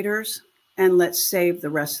invaders, and let's save the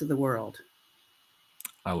rest of the world.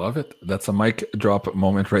 I love it. That's a mic drop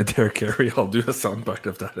moment right there, Kerry. I'll do a soundbite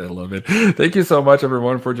of that. I love it. Thank you so much,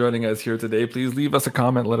 everyone, for joining us here today. Please leave us a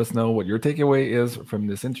comment. Let us know what your takeaway is from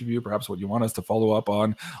this interview, perhaps what you want us to follow up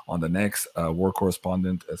on the next War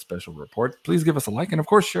Correspondent special report. Please give us a like, and of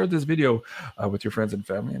course, share this video with your friends and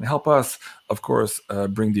family, and help us, of course,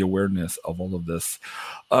 bring the awareness of all of this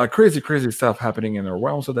crazy stuff happening in our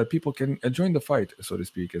realm so that people can join the fight, so to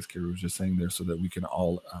speak, as Kerry was just saying there, so that we can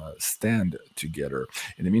all stand together.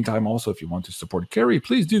 In the meantime, also, if you want to support Kerry,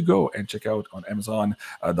 please do go and check out on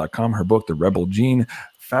Amazon.com her book, The Rebel Gene.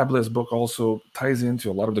 Fabulous book, also ties into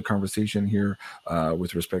a lot of the conversation here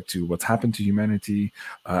with respect to what's happened to humanity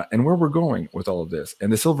and where we're going with all of this.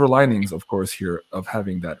 And the silver linings, of course, here of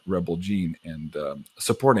having that rebel gene and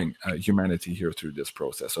supporting humanity here through this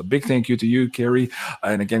process. So a big thank you to you, Kerry.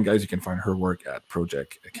 And again, guys, you can find her work at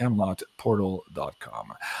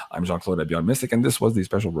ProjectCamelotPortal.com. I'm Jean-Claude Beyond Mystic, and this was the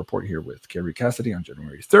special report here with Kerry Cassidy on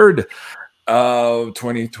January 3rd.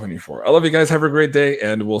 2024. I love you guys. Have a great day,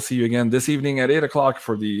 and we'll see you again this evening at 8 o'clock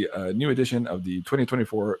for the new edition of the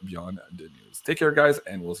 2024 Beyond the News. Take care, guys,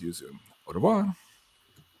 and we'll see you soon. Au revoir.